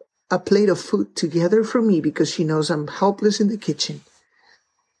put a plate of food together for me because she knows I'm helpless in the kitchen.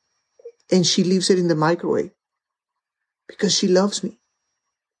 And she leaves it in the microwave because she loves me.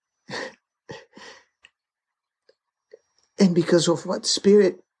 And because of what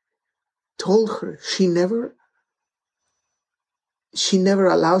Spirit told her, she never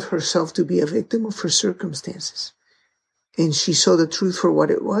allowed herself to be a victim of her circumstances. And she saw the truth for what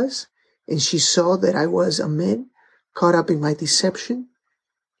it was. And she saw that I was a man caught up in my deception,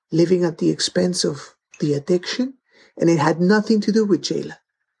 living at the expense of the addiction. And it had nothing to do with Jayla.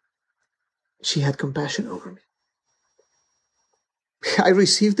 She had compassion over me. I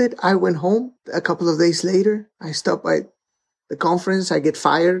received it. I went home. A couple of days later, I stopped by the conference. I get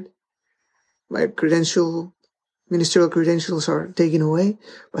fired. My ministerial credentials are taken away.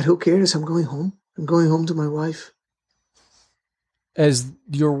 But who cares? I'm going home. I'm going home to my wife. As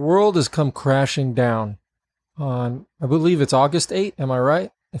your world has come crashing down on, I believe it's August 8th. Am I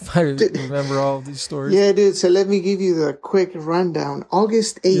right? If I remember all of these stories. Yeah, dude. So let me give you the quick rundown.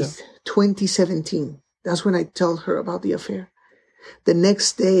 August 8th, 2017. That's when I told her about the affair. The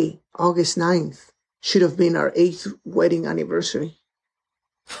next day, August 9th, should have been our 8th wedding anniversary.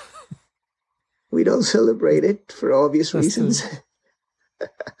 We don't celebrate it for obvious reasons.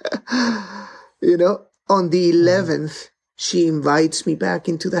 You know, on the 11th, she invites me back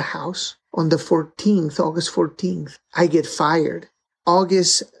into the house. On the 14th, August 14th, I get fired.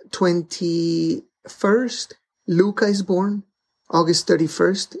 August 21st, Luca is born. August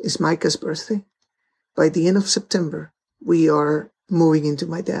 31st is Micah's birthday. By the end of September, we are moving into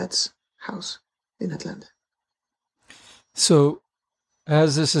my dad's house in Atlanta. So,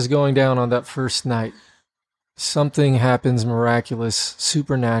 as this is going down on that first night, something happens miraculous,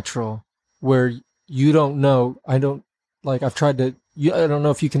 supernatural, where you don't know. I don't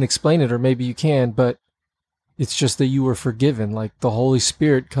know if you can explain it, or maybe you can, but it's just that you were forgiven. Like the Holy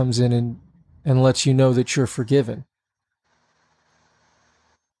Spirit comes in and lets you know that you're forgiven.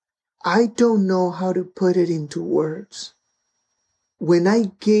 I don't know how to put it into words. When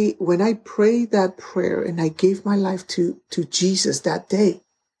I prayed that prayer and I gave my life to Jesus that day,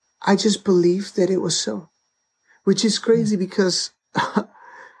 I just believed that it was so, which is crazy because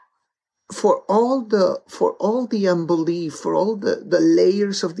for all the unbelief, for all the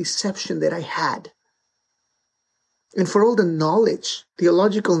layers of deception that I had, and for all the knowledge,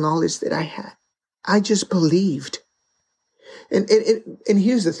 theological knowledge that I had, I just believed. And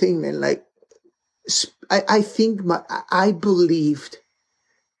here's the thing, man. Like, I think I believed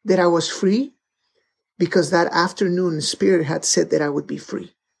that I was free because that afternoon Spirit had said that I would be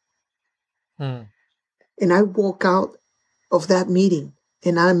free. And I walk out of that meeting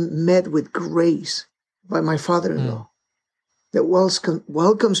and I'm met with grace by my father-in-law that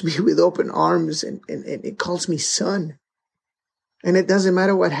welcomes me with open arms and it calls me son. And it doesn't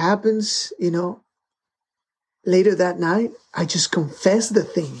matter what happens, later that night, I just confess the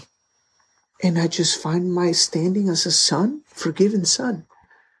thing. And I just find my standing as a son, forgiven son.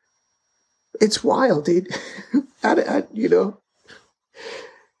 It's wild, dude. And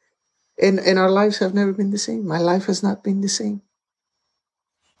our lives have never been the same. My life has not been the same.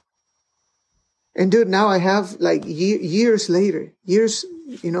 And dude, now I have like years later,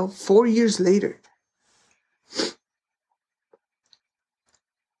 4 years later,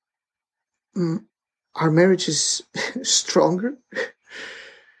 our marriage is stronger.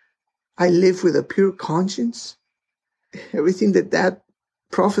 I live with a pure conscience. Everything that Dad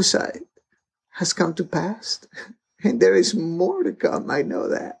prophesied has come to pass. And there is more to come. I know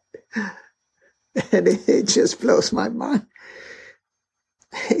that. And it just blows my mind.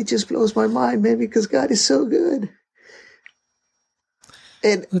 It just blows my mind, man, because God is so good.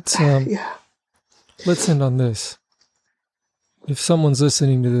 And let's end on this. If someone's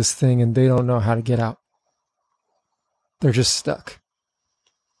listening to this thing and they don't know how to get out, they're just stuck.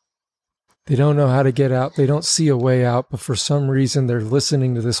 They don't know how to get out. They don't see a way out, but for some reason they're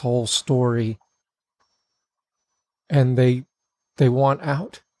listening to this whole story and they want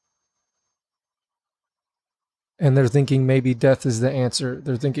out. And they're thinking maybe death is the answer.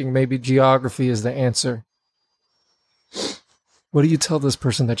 They're thinking maybe geography is the answer. What do you tell this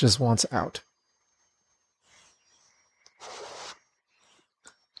person that just wants out?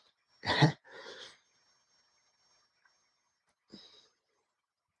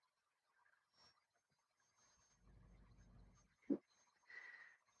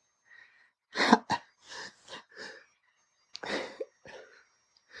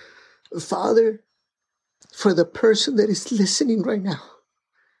 Father, for the person that is listening right now,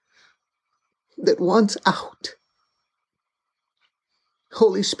 that wants out,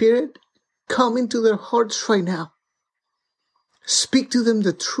 Holy Spirit, come into their hearts right now. Speak to them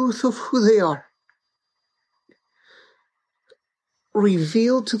the truth of who they are.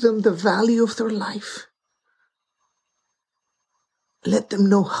 Reveal to them the value of their life. Let them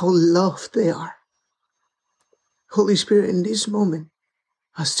know how loved they are. Holy Spirit, in this moment,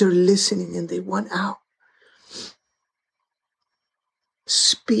 as they're listening and they want out,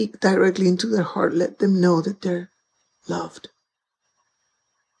 speak directly into their heart. Let them know that they're loved.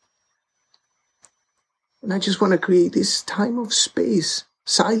 And I just want to create this time of space,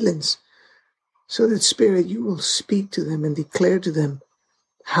 silence, so that Spirit, you will speak to them and declare to them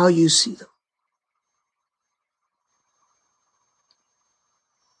how you see them.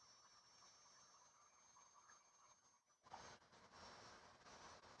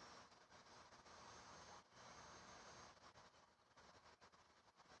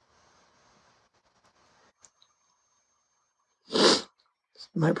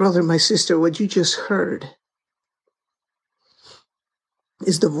 My brother, my sister, what you just heard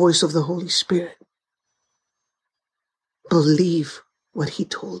is the voice of the Holy Spirit. Believe what He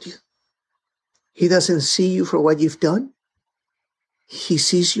told you. He doesn't see you for what you've done. He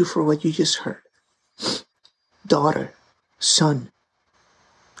sees you for what you just heard. Daughter, son,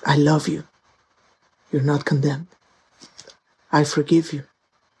 I love you. You're not condemned. I forgive you.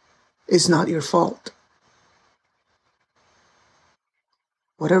 It's not your fault.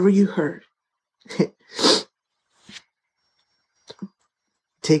 Whatever you heard,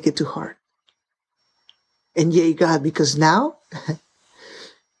 take it to heart. And yay, God, because now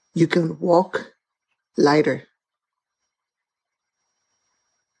you can walk lighter.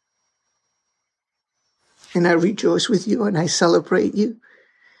 And I rejoice with you and I celebrate you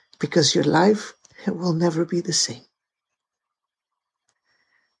because your life will never be the same.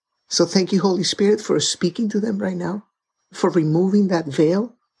 So thank you, Holy Spirit, for speaking to them right now, for removing that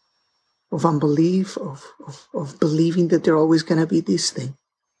veil of unbelief, of believing that they're always going to be this thing.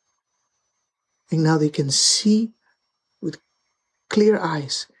 And now they can see with clear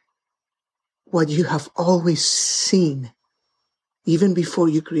eyes what you have always seen, even before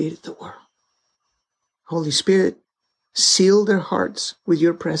you created the world. Holy Spirit, seal their hearts with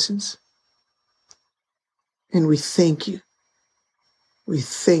your presence. And we thank you. We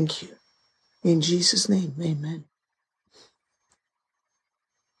thank you. In Jesus' name, amen.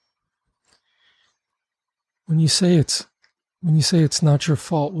 When you say it's not your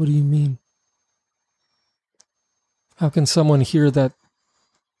fault, what do you mean? How can someone hear that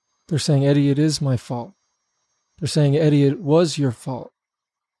they're saying, Eddie, it is my fault? They're saying, Eddie, it was your fault.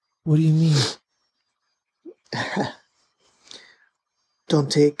 What do you mean?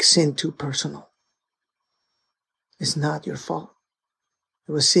 Don't take sin too personal. It's not your fault.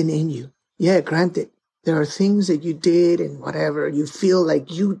 It was sin in you. Yeah, granted, there are things that you did and whatever. You feel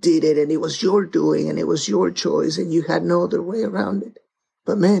like you did it and it was your doing and it was your choice and you had no other way around it.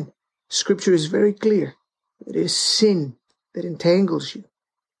 But man, Scripture is very clear. It is sin that entangles you,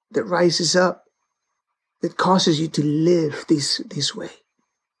 that rises up, that causes you to live this way.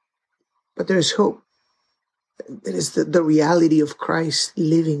 But there is hope. That is the reality of Christ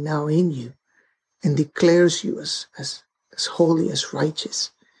living now in you and declares you as holy, as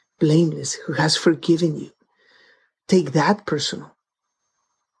righteous, blameless, who has forgiven you. Take that personal.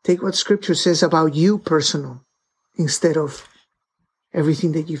 Take what Scripture says about you personal instead of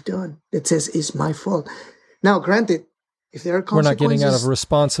everything that you've done that says it's my fault. Now, granted, if there are consequences, we're not getting out of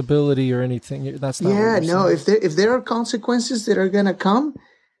responsibility or anything. That's not. Yeah, no. If there are consequences that are gonna come,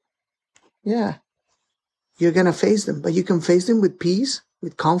 yeah, you're gonna face them. But you can face them with peace,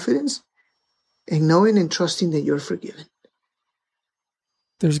 with confidence, and knowing and trusting that you're forgiven.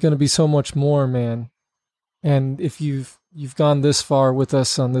 There's gonna be so much more, man. And if you've gone this far with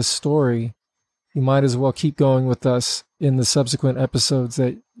us on this story, you might as well keep going with us in the subsequent episodes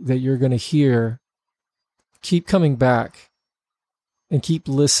that you're gonna hear. Keep coming back and keep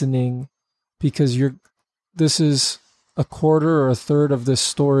listening, because this is a quarter or a third of this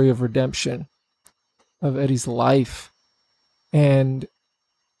story of redemption of Eddie's life. And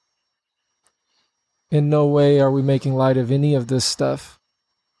in no way are we making light of any of this stuff,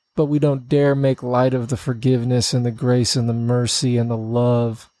 but we don't dare make light of the forgiveness and the grace and the mercy and the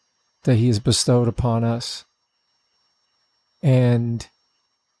love that he has bestowed upon us. And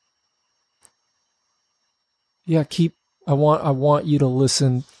yeah, I want you to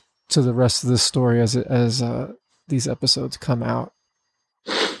listen to the rest of this story as these episodes come out.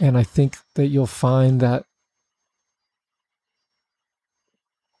 And I think that you'll find that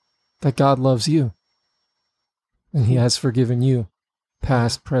God loves you. And he has forgiven you,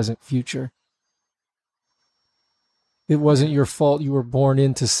 past, present, future. It wasn't your fault you were born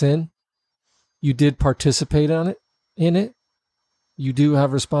into sin. You did participate in it. You do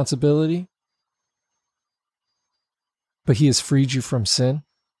have responsibility. But he has freed you from sin.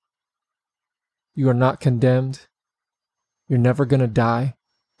 You are not condemned. You're never going to die.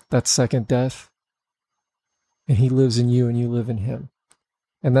 That's second death. And he lives in you and you live in him.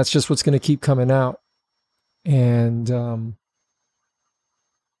 And that's just what's going to keep coming out. And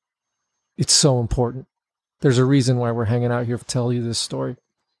it's so important. There's a reason why we're hanging out here to tell you this story.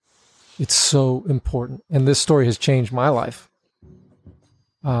 It's so important. And this story has changed my life.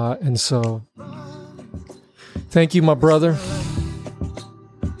 And so, thank you, my brother. Thank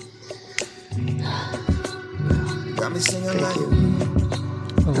you.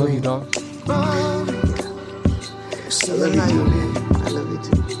 I love you, dog. I love you too, man. I love you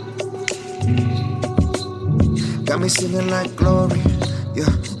too. Got me singing like glory.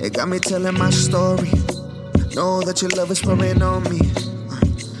 Yeah, it got me telling my story. Know that your love is pouring on me.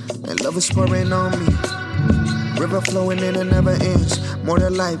 And love is pouring on me. River flowing in and never ends. More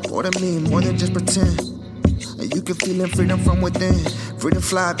than life, more than me, more than just pretend. And you can feel freedom from within. Free to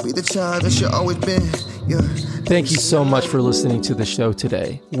fly, be the child that you always been. Yeah. Thank you so much for listening to the show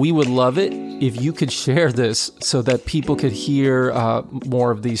today. We would love it if you could share this so that people could hear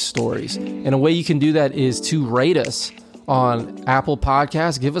more of these stories. And a way you can do that is to rate us on Apple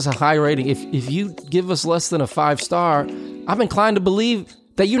Podcasts. Give us a high rating. If you give us less than a 5-star, I'm inclined to believe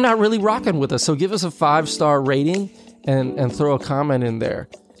that you're not really rocking with us. So give us a 5-star rating and throw a comment in there.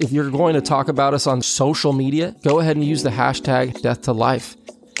 If you're going to talk about us on social media, go ahead and use the hashtag #DeathToLife.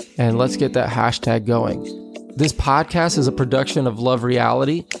 And let's get that hashtag going. This podcast is a production of Love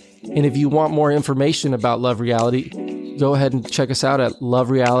Reality. And if you want more information about Love Reality, go ahead and check us out at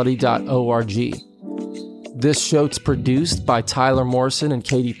lovereality.org. This show's produced by Tyler Morrison and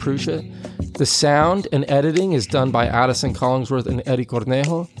Katie Prusha. The sound and editing is done by Addison Collingsworth and Eddie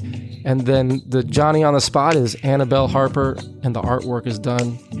Cornejo. And then the Johnny on the spot is Annabelle Harper, and the artwork is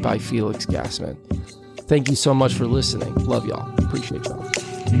done by Felix Gassman. Thank you so much for listening. Love y'all. Appreciate y'all.